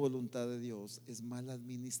 No es voluntad de Dios, es mala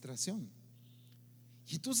administración.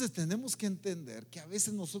 Y entonces tenemos que entender que a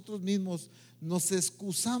veces nosotros mismos nos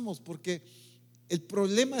excusamos porque el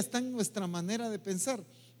problema está en nuestra manera de pensar.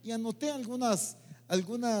 Y anoté algunos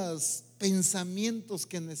pensamientos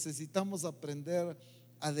que necesitamos aprender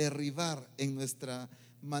a derribar en nuestra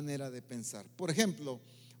manera de pensar. Por ejemplo,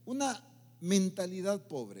 una mentalidad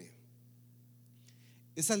pobre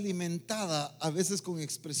es alimentada a veces con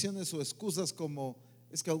expresiones o excusas como: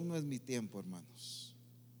 es que aún no es mi tiempo, hermanos,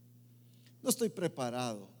 no estoy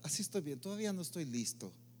preparado, así estoy bien, todavía no estoy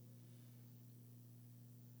listo.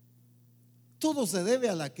 Todo se debe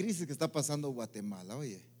a la crisis que está pasando Guatemala.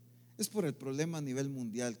 Oye, es por el problema a nivel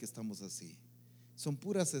mundial que estamos así. Son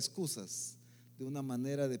puras excusas de una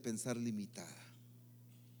manera de pensar limitada.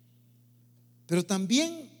 Pero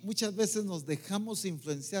también muchas veces nos dejamos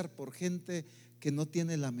influenciar por gente que no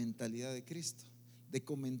tiene la mentalidad de Cristo, de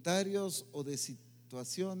comentarios o de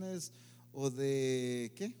situaciones o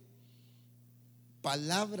de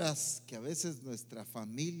palabras que a veces nuestra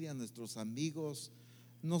familia, nuestros amigos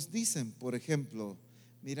nos dicen. Por ejemplo,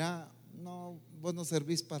 mira, no, vos no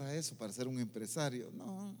servís para eso, para ser un empresario.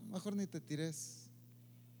 No, mejor ni te tires.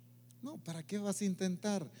 No, ¿para qué vas a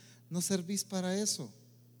intentar? No servís para eso.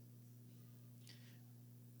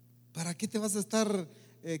 ¿Para qué te vas a estar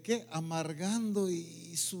amargando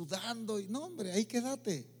y sudando? No, hombre, ahí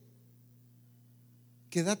quédate.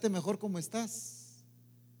 Quédate mejor como estás.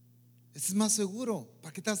 Es más seguro.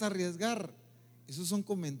 ¿Para qué te vas a arriesgar? Esos son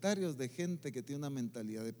comentarios de gente que tiene una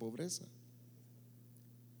mentalidad de pobreza.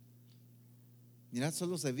 Mira,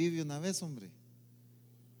 solo se vive una vez, hombre.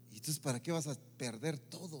 Y entonces, ¿para qué vas a perder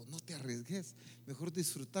todo? No te arriesgues. Mejor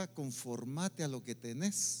disfruta, conformate a lo que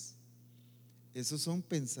tenés. Esos son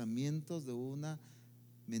pensamientos de una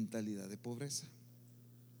mentalidad de pobreza.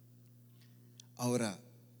 Ahora,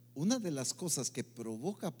 una de las cosas que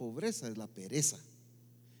provoca pobreza es la pereza.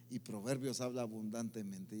 Y Proverbios habla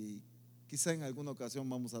abundantemente. Y quizá en alguna ocasión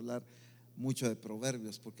vamos a hablar mucho de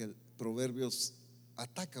Proverbios, porque Proverbios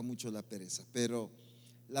ataca mucho la pereza. Pero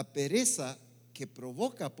la pereza que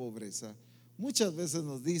provoca pobreza muchas veces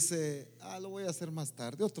nos dice: lo voy a hacer más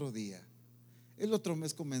tarde, otro día. El otro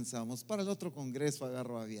mes comenzamos, para el otro congreso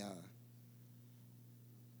agarro aviada.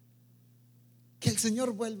 Que el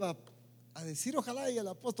Señor vuelva a decir, ojalá y el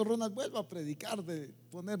apóstol Ronald vuelva a predicar de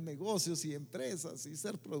poner negocios y empresas y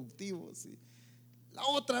ser productivos. Y la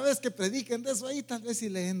otra vez que prediquen de eso, ahí tal vez sí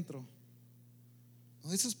le entro.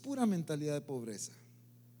 No, eso es pura mentalidad de pobreza.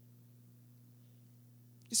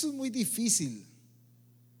 Eso es muy difícil.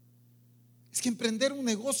 Es que emprender un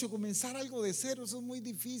negocio, comenzar algo de cero, eso es muy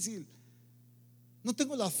difícil. No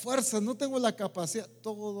tengo la fuerza, no tengo la capacidad.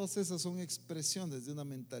 Todas esas son expresiones de una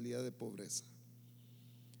mentalidad de pobreza.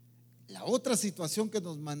 La otra situación que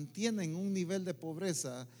nos mantiene en un nivel de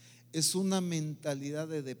pobreza es una mentalidad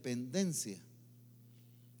de dependencia.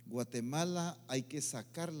 Guatemala hay que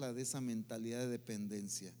sacarla de esa mentalidad de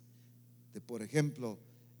dependencia. Por ejemplo,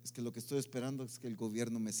 es que lo que estoy esperando es que el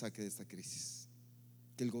gobierno me saque de esta crisis,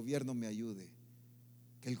 que el gobierno me ayude,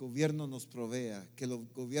 que el gobierno nos provea, que el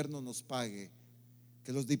gobierno nos pague.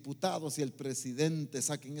 que los diputados y el presidente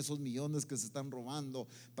saquen esos millones que se están robando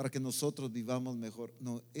para que nosotros vivamos mejor.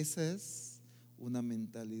 No, esa es una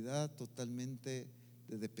mentalidad totalmente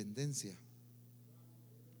de dependencia.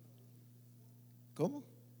 ¿Cómo?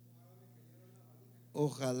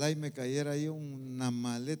 Ojalá y me cayera ahí una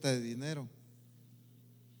maleta de dinero.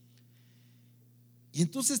 Y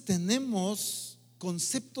entonces tenemos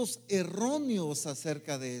conceptos erróneos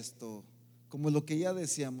acerca de esto, como lo que ya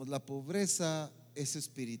decíamos, la pobreza es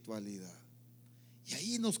espiritualidad. Y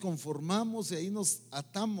ahí nos conformamos y ahí nos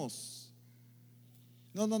atamos.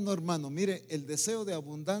 No, hermano, mire, el deseo de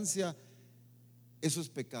abundancia, eso es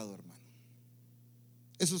pecado, hermano.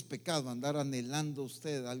 Eso es pecado, andar anhelando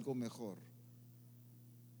usted algo mejor.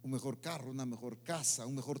 Un mejor carro, una mejor casa,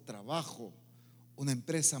 un mejor trabajo, una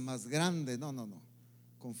empresa más grande. No.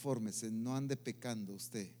 Confórmese, no ande pecando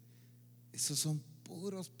usted. Esos son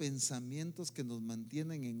puros pensamientos que nos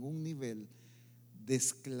mantienen en un nivel de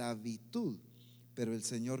esclavitud. Pero el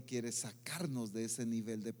Señor quiere sacarnos de ese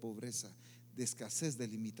nivel de pobreza, de escasez, de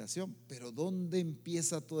limitación. Pero ¿dónde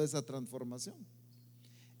empieza toda esa transformación?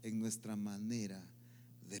 En nuestra manera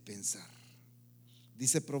de pensar.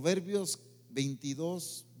 Dice Proverbios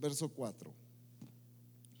 22, verso 4.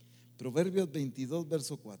 Proverbios 22,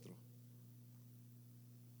 verso 4.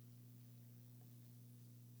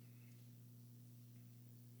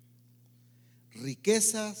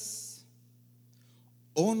 Riquezas,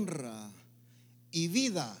 honra y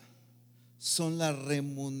vida son la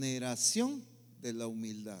remuneración de la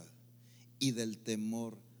humildad y del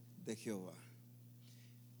temor de Jehová.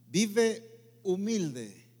 Vive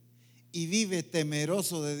humilde y vive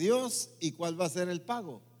temeroso de Dios. ¿Y cuál va a ser el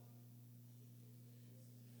pago?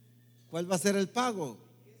 ¿Cuál va a ser el pago?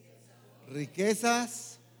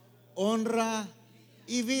 Riquezas, honra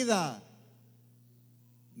y vida.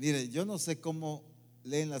 Mire, yo no sé cómo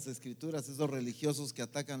leen las escrituras esos religiosos que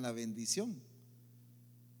atacan la bendición.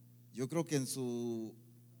 Yo creo que en su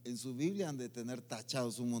Biblia han de tener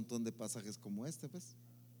tachados un montón de pasajes como este, pues.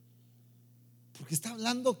 Porque está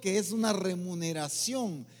hablando que es una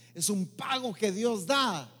remuneración, es un pago que Dios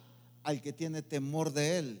da al que tiene temor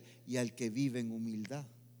de Él y al que vive en humildad.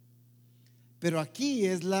 Pero aquí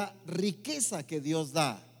es la riqueza que Dios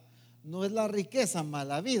da, no es la riqueza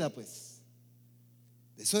mala vida, pues.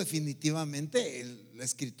 Eso definitivamente la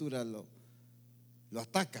escritura lo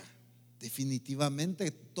ataca.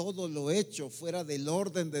 Definitivamente todo lo hecho fuera del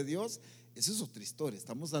orden de Dios, eso es otra historia.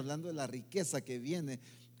 Estamos hablando de la riqueza que viene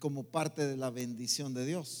como parte de la bendición de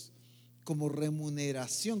Dios, como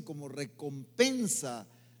remuneración, como recompensa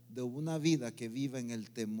de una vida que viva en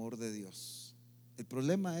el temor de Dios. El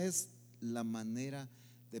problema es la manera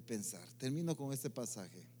de pensar. Termino con este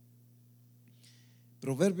pasaje.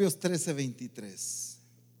 Proverbios 13, 23.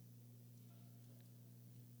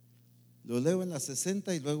 Lo leo en la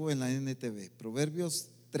 60 y luego en la NTV. Proverbios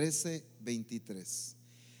 13, 23.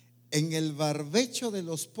 En el barbecho de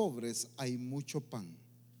los pobres hay mucho pan,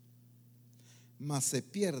 mas se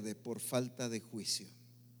pierde por falta de juicio.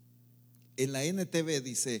 En la NTV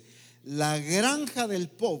dice: la granja del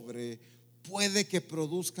pobre puede que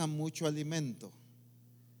produzca mucho alimento,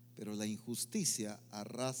 pero la injusticia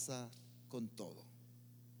arrasa con todo.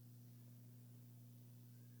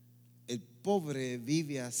 El pobre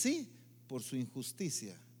vive así por su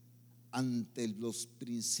injusticia ante los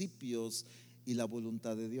principios y la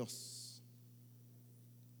voluntad de Dios.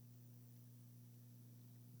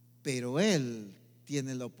 Pero él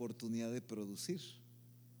tiene la oportunidad de producir,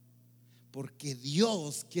 porque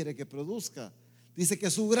Dios quiere que produzca. Dice que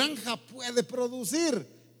su granja puede producir,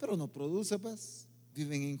 pero no produce, pues.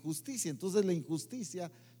 Viven en injusticia. Entonces la injusticia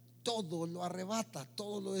todo lo arrebata,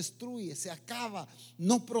 todo lo destruye, se acaba,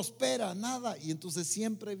 no prospera nada, y entonces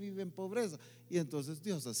siempre vive en pobreza. Y entonces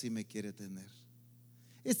Dios así me quiere tener.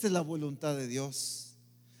 Esta es la voluntad de Dios.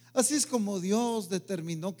 Así es como Dios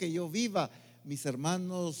determinó que yo viva. Mis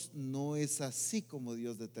hermanos, no es así como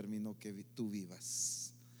Dios determinó que tú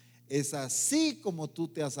vivas. Es así como tú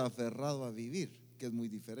te has aferrado a vivir, que es muy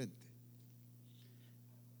diferente.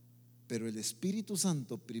 Pero el Espíritu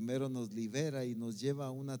Santo primero nos libera y nos lleva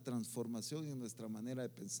a una transformación en nuestra manera de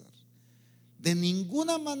pensar. De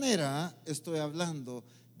ninguna manera estoy hablando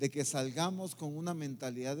de que salgamos con una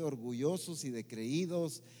mentalidad de orgullosos y de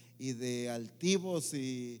creídos y de altivos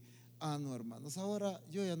y no, hermanos, ahora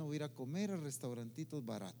yo ya no voy a ir a comer a restaurantitos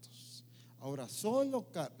baratos. Ahora solo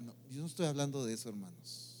no, yo no estoy hablando de eso,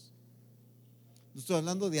 hermanos. No estoy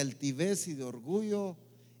hablando de altivez y de orgullo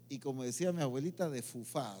y, como decía mi abuelita, de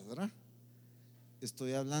fufás, ¿verdad?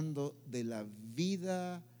 Estoy hablando de la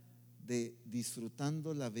vida de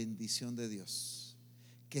disfrutando la bendición de Dios,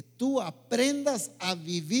 que tú aprendas a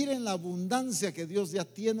vivir en la abundancia que Dios ya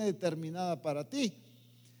tiene determinada para ti,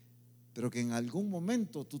 pero que en algún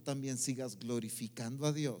momento tú también sigas glorificando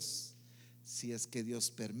a Dios, si es que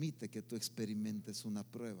Dios permite que tú experimentes una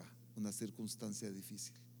prueba, una circunstancia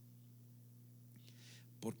difícil.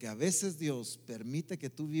 Porque a veces Dios permite que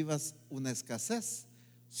tú vivas una escasez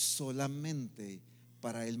solamente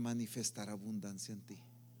para Él manifestar abundancia en ti.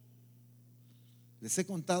 Les he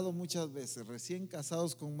contado muchas veces, recién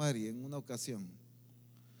casados con Mari, en una ocasión,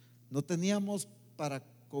 no teníamos para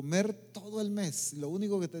comer todo el mes. Lo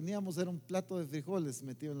único que teníamos era un plato de frijoles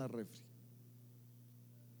metido en la refri.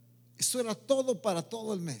 Eso era todo para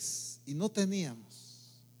todo el mes y no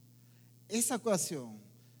teníamos. Esa ocasión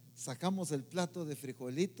sacamos el plato de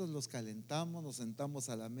frijolitos, los calentamos, nos sentamos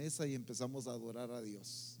a la mesa y empezamos a adorar a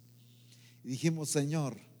Dios. Y dijimos: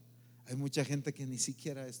 Señor, hay mucha gente que ni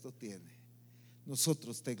siquiera esto tiene.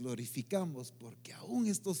 Nosotros te glorificamos porque aún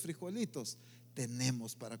estos frijolitos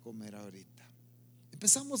tenemos para comer ahorita.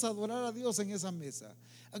 Empezamos a adorar a Dios en esa mesa,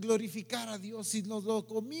 a glorificar a Dios, y nos lo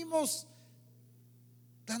comimos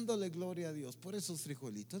dándole gloria a Dios por esos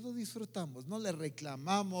frijolitos. Lo disfrutamos, no le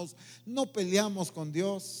reclamamos, no peleamos con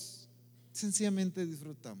Dios, sencillamente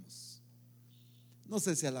disfrutamos. No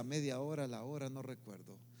sé si a la media hora, a la hora, no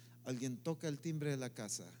recuerdo, alguien toca el timbre de la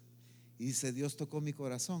casa y dice: Dios tocó mi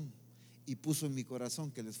corazón y puso en mi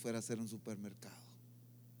corazón que les fuera a hacer un supermercado.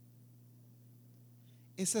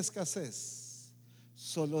 Esa escasez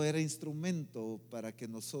solo era instrumento para que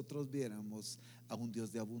nosotros viéramos a un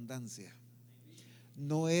Dios de abundancia.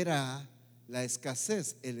 No era la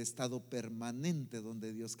escasez el estado permanente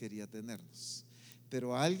donde Dios quería tenernos,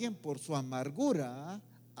 pero alguien por su amargura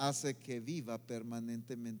hace que viva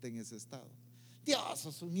permanentemente en ese estado. Dios,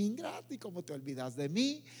 sos un ingrato, y cómo te olvidas de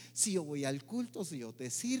mí, si yo voy al culto, si yo te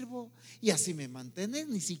sirvo y así me mantenés,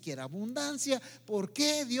 ni siquiera abundancia. ¿Por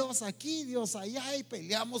qué Dios aquí, Dios allá? Y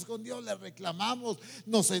peleamos con Dios, le reclamamos,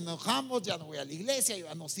 nos enojamos, ya no voy a la iglesia, yo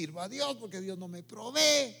ya no sirvo a Dios porque Dios no me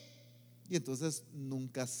provee. Y entonces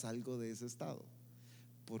nunca salgo de ese estado,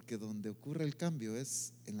 porque donde ocurre el cambio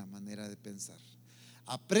es en la manera de pensar.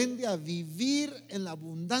 Aprende a vivir en la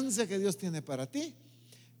abundancia que Dios tiene para ti,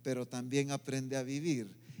 pero también aprende a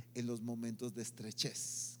vivir en los momentos de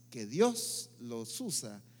estrechez, que Dios los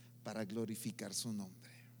usa para glorificar su nombre.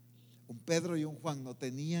 Un Pedro y un Juan no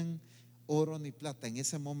tenían oro ni plata en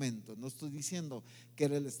ese momento. No estoy diciendo que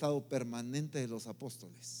era el estado permanente de los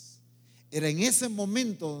apóstoles. Era en ese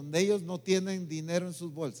momento donde ellos no tienen dinero en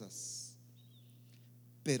sus bolsas,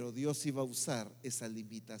 pero Dios iba a usar esa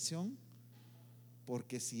limitación,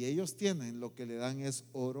 porque si ellos tienen, lo que le dan es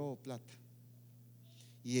oro o plata.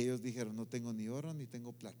 Y ellos dijeron: no tengo ni oro ni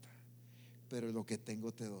tengo plata, pero lo que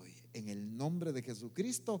tengo te doy. En el nombre de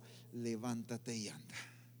Jesucristo, levántate y anda.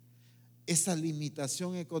 Esa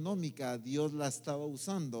limitación económica Dios la estaba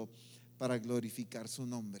usando para glorificar su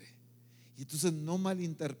nombre. Y entonces no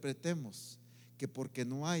malinterpretemos que porque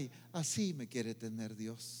no hay, así me quiere tener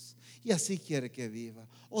Dios y así quiere que viva,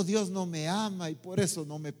 o Dios no me ama y por eso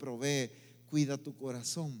no me provee. Cuida tu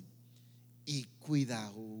corazón y cuida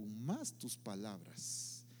aún más tus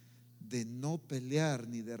palabras, de no pelear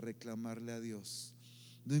ni de reclamarle a Dios.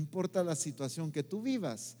 No importa la situación que tú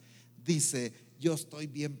vivas, dice: yo estoy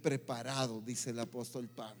bien preparado, dice el apóstol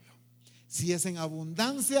Pablo. Si es en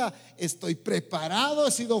abundancia, estoy preparado,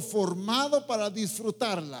 he sido formado para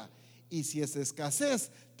disfrutarla. Y si es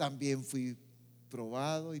escasez, también fui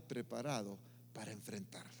probado y preparado para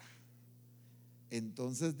enfrentarla.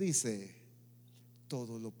 Entonces dice: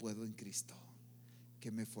 todo lo puedo en Cristo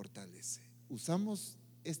que me fortalece. Usamos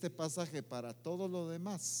este pasaje para todo lo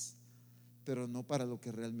demás, pero no para lo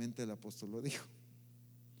que realmente el apóstol lo dijo.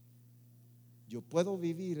 Yo puedo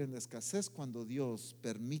vivir en la escasez cuando Dios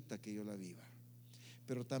permita que yo la viva,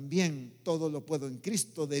 pero también todo lo puedo en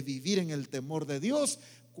Cristo, de vivir en el temor de Dios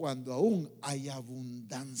cuando aún hay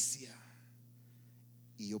abundancia.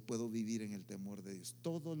 Y yo puedo vivir en el temor de Dios.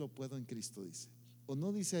 Todo lo puedo en Cristo, dice. ¿O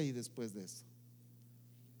no dice ahí después de eso?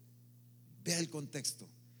 Vea el contexto,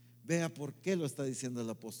 vea por qué lo está diciendo el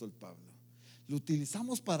apóstol Pablo. Lo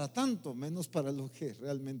utilizamos para tanto, menos para lo que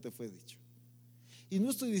realmente fue dicho. Y no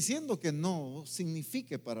estoy diciendo que no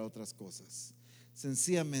signifique para otras cosas.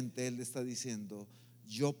 Sencillamente él está diciendo: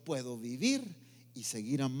 yo puedo vivir y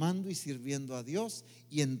seguir amando y sirviendo a Dios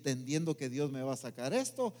y entendiendo que Dios me va a sacar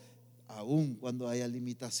esto, aun cuando haya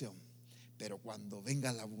limitación. Pero cuando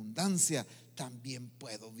venga la abundancia, también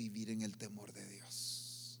puedo vivir en el temor de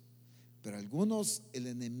Dios. Pero a algunos el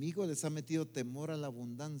enemigo les ha metido temor a la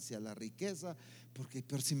abundancia, a la riqueza, porque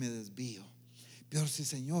peor si me desvío, peor si,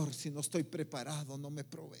 Señor, si no estoy preparado, no me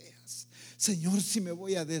proveas, Señor, si me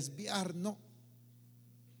voy a desviar, no.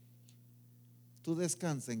 tú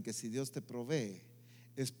descansa en que si Dios te provee,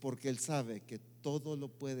 es porque Él sabe que todo lo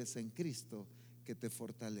puedes en Cristo, que te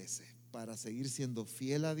fortalece para seguir siendo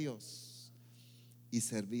fiel a Dios y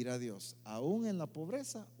servir a Dios, aún en la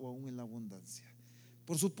pobreza o aún en la abundancia.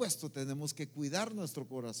 Por supuesto, tenemos que cuidar nuestro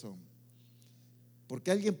corazón,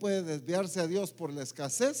 porque alguien puede desviarse a Dios por la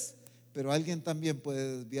escasez, pero alguien también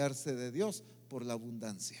puede desviarse de Dios por la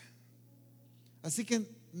abundancia. Así que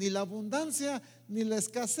ni la abundancia ni la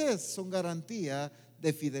escasez son garantía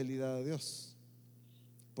de fidelidad a Dios,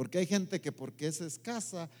 porque hay gente que porque es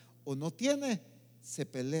escasa o no tiene, se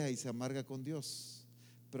pelea y se amarga con Dios.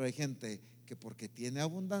 Pero hay gente que porque tiene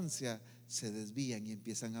abundancia se desvían y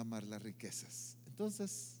empiezan a amar las riquezas.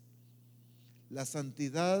 Entonces, la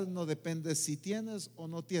santidad no depende si tienes o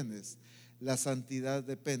no tienes. La santidad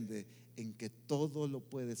depende en que todo lo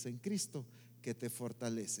puedes en Cristo, que te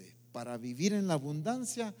fortalece para vivir en la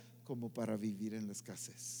abundancia como para vivir en la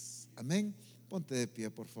escasez. Amén. Ponte de pie,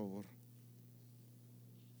 por favor.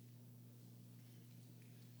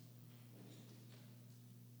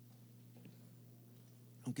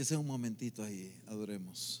 Aunque sea un momentito ahí,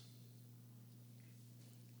 adoremos.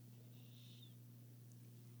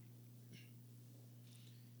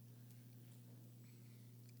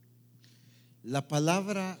 La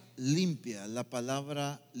palabra limpia, la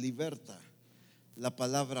palabra liberta, la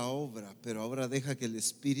palabra obra, pero ahora deja que el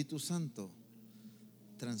Espíritu Santo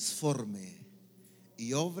transforme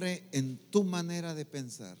y obre en tu manera de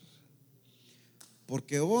pensar.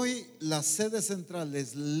 Porque hoy la sede central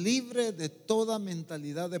es libre de toda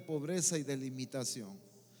mentalidad de pobreza y de limitación.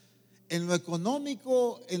 En lo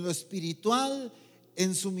económico, en lo espiritual,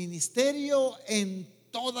 en su ministerio, en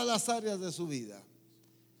todas las áreas de su vida.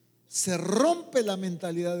 Se rompe la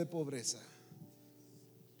mentalidad de pobreza.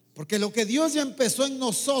 Porque lo que Dios ya empezó en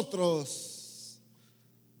nosotros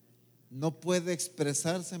no puede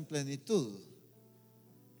expresarse en plenitud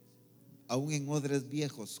aún en odres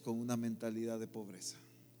viejos con una mentalidad de pobreza.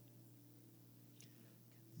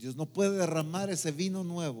 Dios no puede derramar ese vino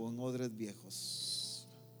nuevo en odres viejos.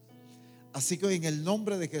 Así que hoy en el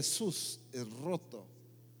nombre de Jesús es roto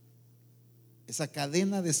esa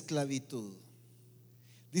cadena de esclavitud.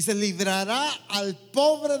 Dice, librará al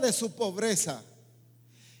pobre de su pobreza.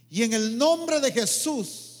 Y en el nombre de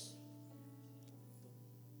Jesús,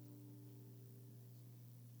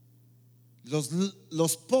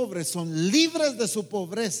 los pobres son libres de su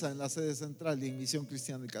pobreza en la sede central y en Misión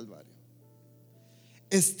Cristiana del Calvario.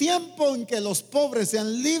 Es tiempo en que los pobres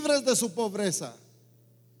sean libres de su pobreza,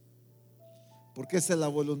 porque esa es la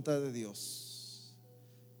voluntad de Dios.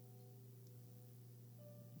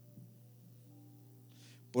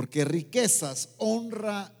 Porque riquezas,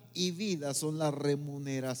 honra y vida son la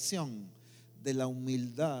remuneración de la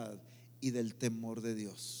humildad y del temor de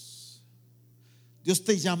Dios. Dios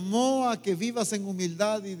te llamó a que vivas en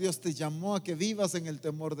humildad y Dios te llamó a que vivas en el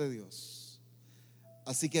temor de Dios.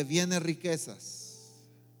 Así que viene riquezas,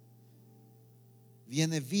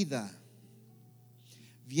 viene vida,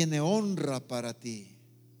 viene honra para ti.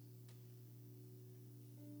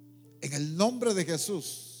 En el nombre de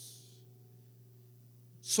Jesús,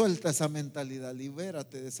 suelta esa mentalidad,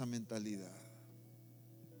 libérate de esa mentalidad.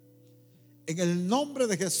 En el nombre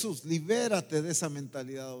de Jesús, libérate de esa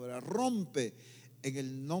mentalidad ahora. Rompe en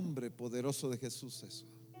el nombre poderoso de Jesús eso.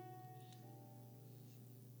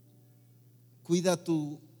 Cuida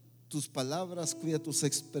tus palabras, cuida tus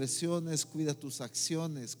expresiones, cuida tus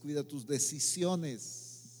acciones, cuida tus decisiones.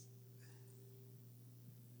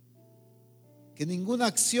 Que ninguna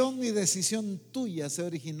acción ni decisión tuya sea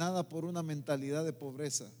originada por una mentalidad de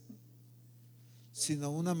pobreza,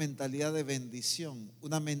 sino una mentalidad de bendición,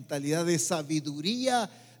 una mentalidad de sabiduría,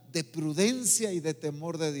 de prudencia y de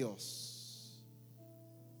temor de Dios.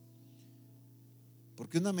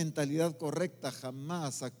 Porque una mentalidad correcta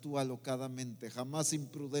jamás actúa alocadamente, jamás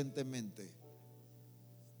imprudentemente,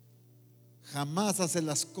 jamás hace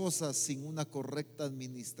las cosas sin una correcta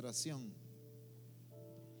administración.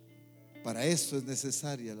 Para eso es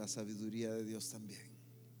necesaria la sabiduría de Dios también.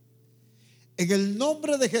 En el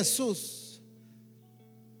nombre de Jesús,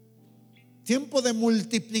 tiempo de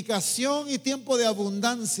multiplicación y tiempo de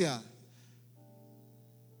abundancia,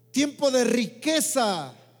 tiempo de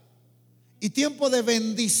riqueza y tiempo de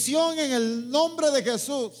bendición en el nombre de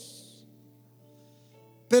Jesús.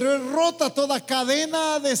 Pero es rota toda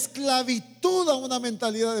cadena de esclavitud a una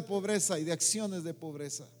mentalidad de pobreza y de acciones de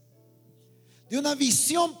pobreza, de una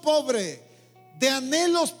visión pobre, de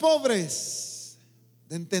anhelos pobres,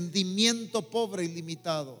 de entendimiento pobre y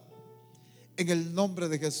limitado. En el nombre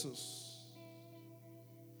de Jesús,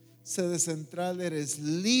 sede central, eres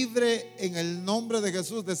libre en el nombre de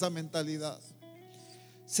Jesús de esa mentalidad.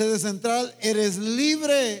 Sede central, eres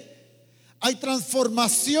libre. Hay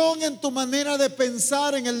transformación en tu manera de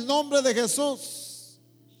pensar en el nombre de Jesús.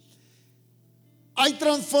 Hay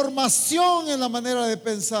transformación en la manera de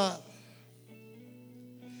pensar.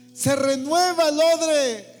 Se renueva el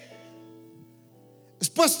odre. Es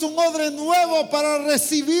puesto un odre nuevo para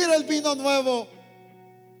recibir el vino nuevo.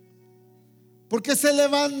 Porque se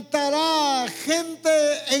levantará gente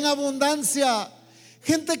en abundancia,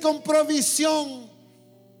 gente con provisión,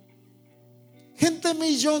 gente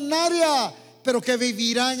millonaria, pero que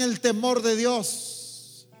vivirá en el temor de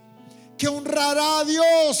Dios, que honrará a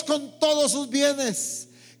Dios con todos sus bienes,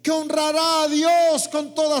 que honrará a Dios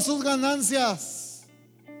con todas sus ganancias.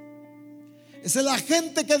 Esa es la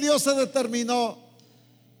gente que Dios se determinó.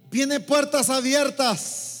 Viene puertas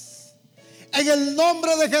abiertas en el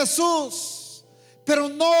nombre de Jesús, pero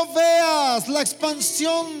no veas la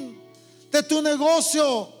expansión de tu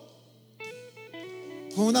negocio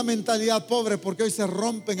con una mentalidad pobre, porque hoy se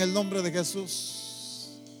rompe en el nombre de Jesús.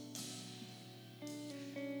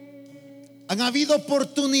 Han habido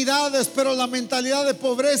oportunidades, pero la mentalidad de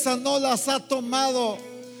pobreza no las ha tomado,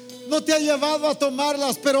 no te ha llevado a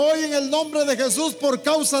tomarlas. Pero hoy en el nombre de Jesús, por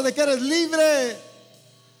causa de que eres libre,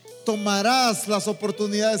 tomarás las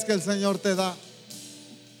oportunidades que el Señor te da.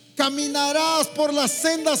 Caminarás por las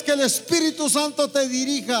sendas que el Espíritu Santo te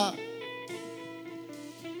dirija,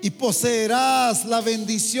 y poseerás la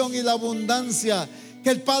bendición y la abundancia que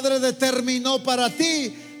el Padre determinó para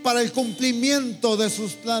ti, para el cumplimiento de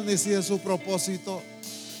sus planes y de su propósito.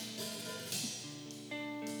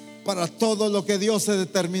 Para todo lo que Dios se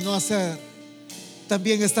determinó a hacer,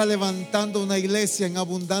 también está levantando una iglesia en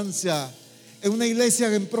abundancia, en una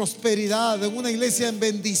iglesia en prosperidad, en una iglesia en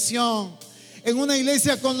bendición, en una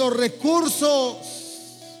iglesia con los recursos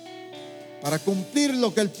para cumplir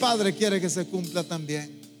lo que el Padre quiere que se cumpla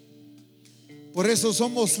también. Por eso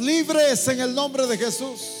somos libres en el nombre de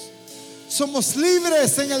Jesús. Somos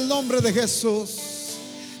libres en el nombre de Jesús.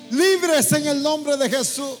 Libres en el nombre de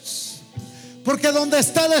Jesús. Porque donde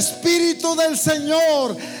está el Espíritu del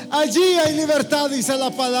Señor, allí hay libertad, dice la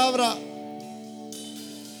palabra.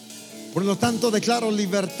 Por lo tanto, declaro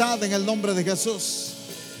libertad en el nombre de Jesús.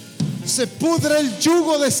 Se pudre el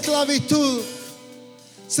yugo de esclavitud.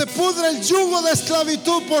 Se pudre el yugo de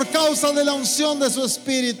esclavitud por causa de la unción de su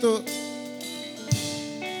Espíritu.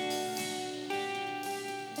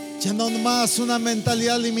 Ya no más una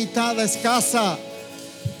mentalidad limitada, escasa.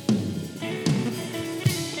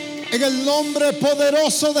 En el nombre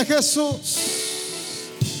poderoso de Jesús.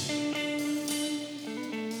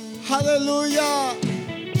 Aleluya.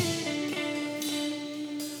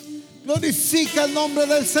 Glorifica el nombre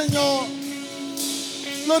del Señor.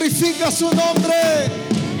 Glorifica su nombre.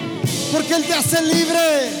 Porque Él te hace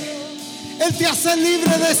libre. Él te hace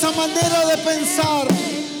libre de esa manera de pensar.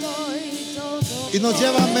 Y nos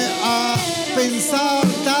lleva a pensar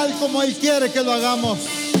tal como Él quiere que lo hagamos.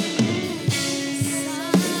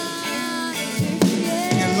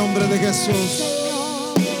 En el nombre de Jesús.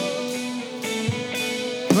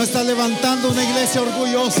 No está levantando una iglesia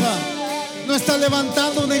orgullosa. No está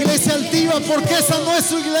levantando una iglesia altiva, porque esa no es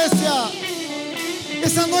su iglesia.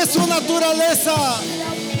 Esa no es su naturaleza.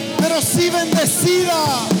 Pero sí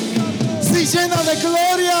bendecida, sí llena de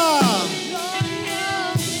gloria.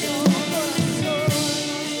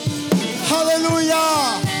 Aleluya,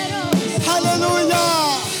 aleluya.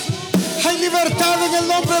 Hay libertad en el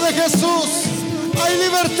nombre de Jesús. Hay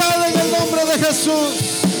libertad en el nombre de Jesús.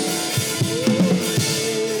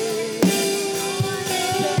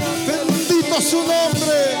 Bendito su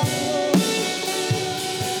nombre.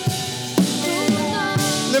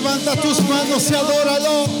 Levanta tus manos y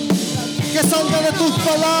adóralo. Que salga de tus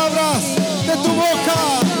palabras, de tu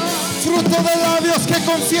boca, fruto de labios que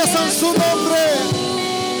confiesan su nombre.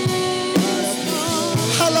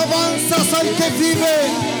 Alabanzas al que vive,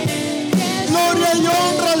 gloria y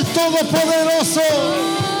honra al Todopoderoso.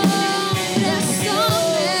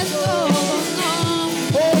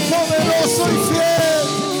 Oh, poderoso y fiel,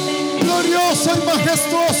 glorioso y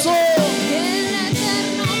majestuoso.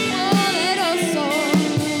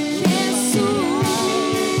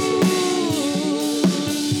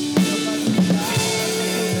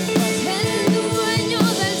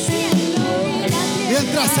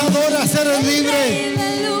 Mientras adoras, eres libre.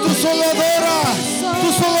 Tú solo adoras, tú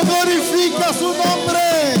solo glorificas su nombre.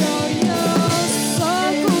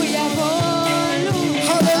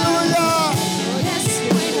 Aleluya.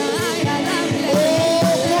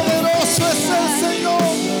 Oh, poderoso es el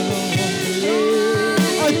Señor.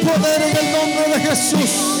 Hay poder en el nombre de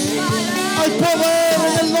Jesús. Hay poder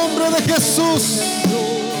en el nombre de Jesús.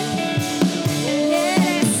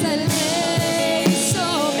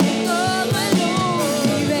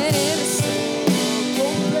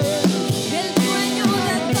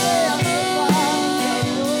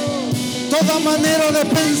 manera de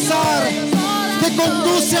pensar que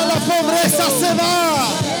conduce a la pobreza se va.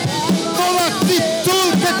 Toda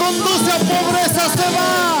actitud que conduce a pobreza se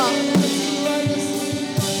va.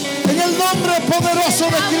 En el nombre poderoso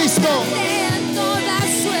de Cristo.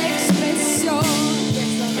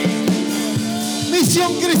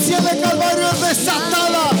 Misión Cristiana del Calvario es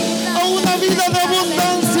desatada a una vida de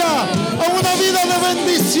abundancia, a una vida de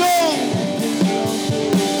bendición.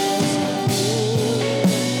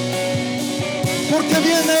 Porque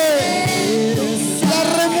viene la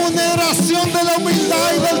remuneración de la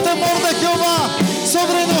humildad y del temor de Jehová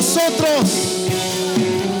sobre nosotros.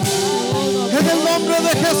 En el nombre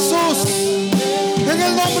de Jesús. En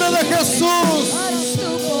el nombre de Jesús.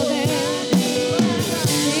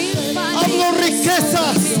 Hablo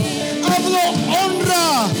riquezas. Hablo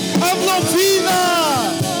honra. Hablo vida.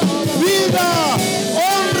 Vida,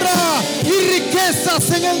 honra y riquezas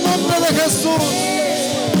en el nombre de Jesús.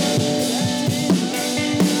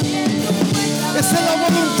 Esa es la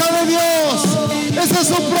voluntad de Dios. Ese es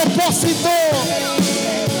su propósito.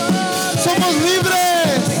 Somos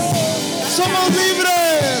libres. Somos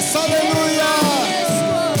libres. Aleluya.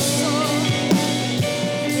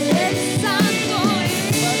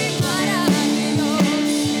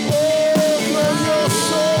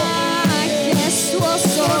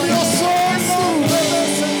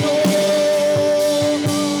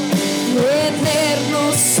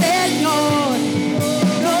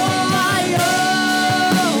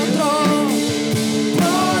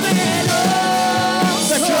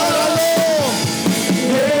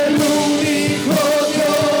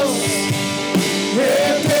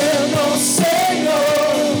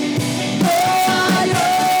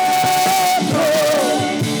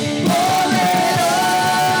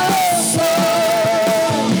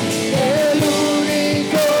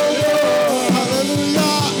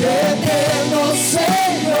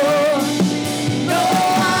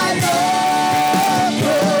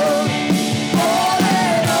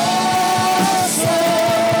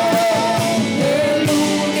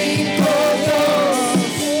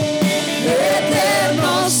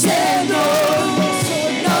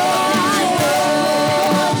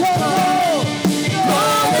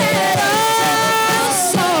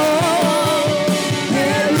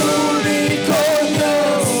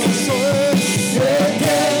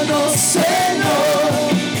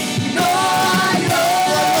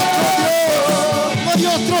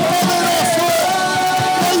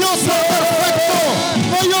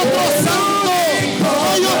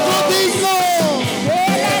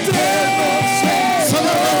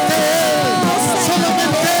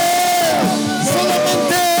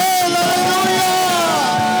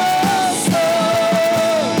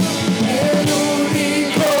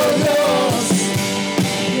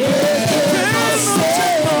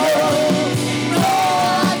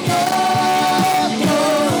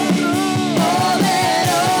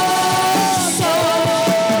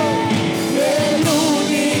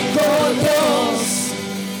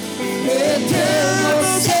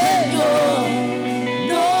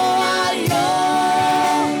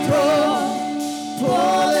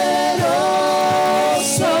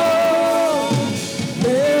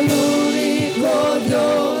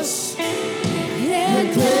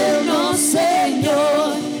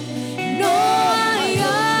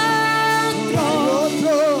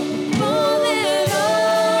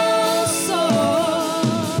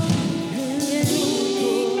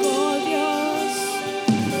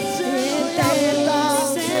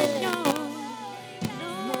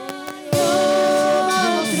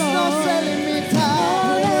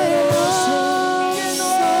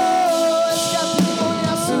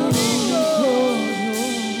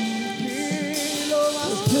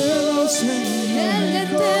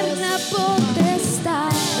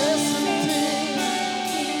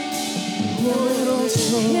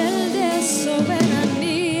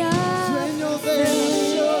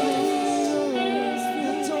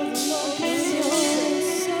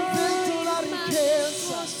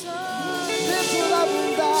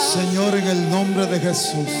 Señor, en el nombre de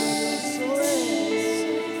Jesús,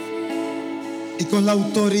 y con la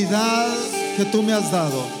autoridad que tú me has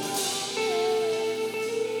dado,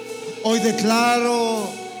 hoy declaro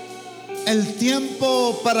el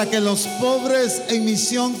tiempo para que los pobres en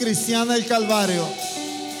Misión Cristiana del Calvario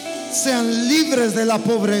sean libres de la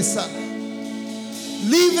pobreza.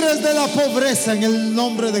 Libres de la pobreza en el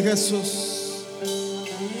nombre de Jesús.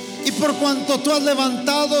 Y por cuanto tú has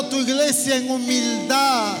levantado tu iglesia en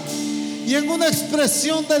humildad y en una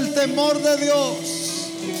expresión del temor de Dios,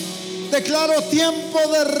 declaro tiempo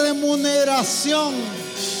de remuneración,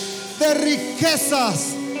 de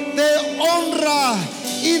riquezas, de honra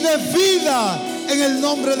y de vida en el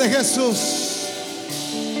nombre de Jesús.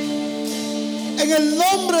 En el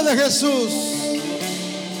nombre de Jesús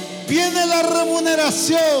viene la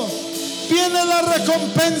remuneración, viene la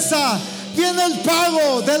recompensa, viene el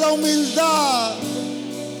pago de la humildad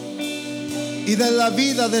y de la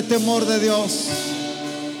vida de temor de Dios.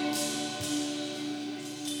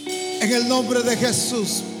 En el nombre de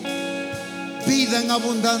Jesús, vida en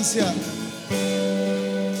abundancia,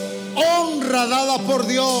 honra dada por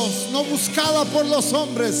Dios, no buscada por los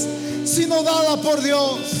hombres, sino dada por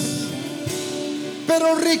Dios.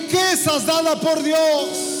 Pero riquezas dadas por Dios.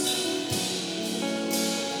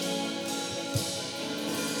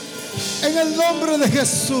 En el nombre de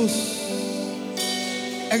Jesús,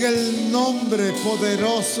 en el nombre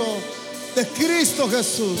poderoso de Cristo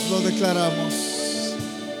Jesús, lo declaramos.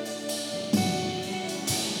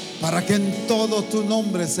 Para que en todo tu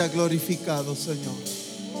nombre sea glorificado, Señor.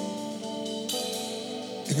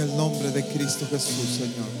 En el nombre de Cristo Jesús,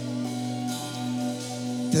 Señor.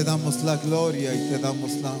 Te damos la gloria y te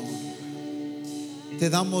damos la honra. Te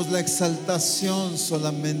damos la exaltación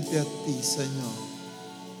solamente a ti, Señor.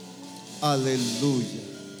 Aleluya.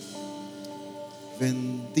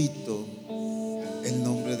 Bendito el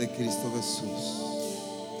nombre de Cristo Jesús.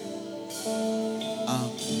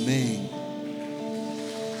 Amén.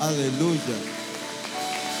 Aleluya.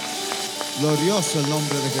 Glorioso el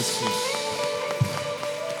nombre de Jesús.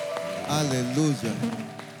 Aleluya.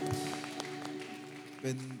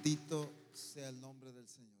 Bendito sea el nombre del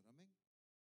Señor.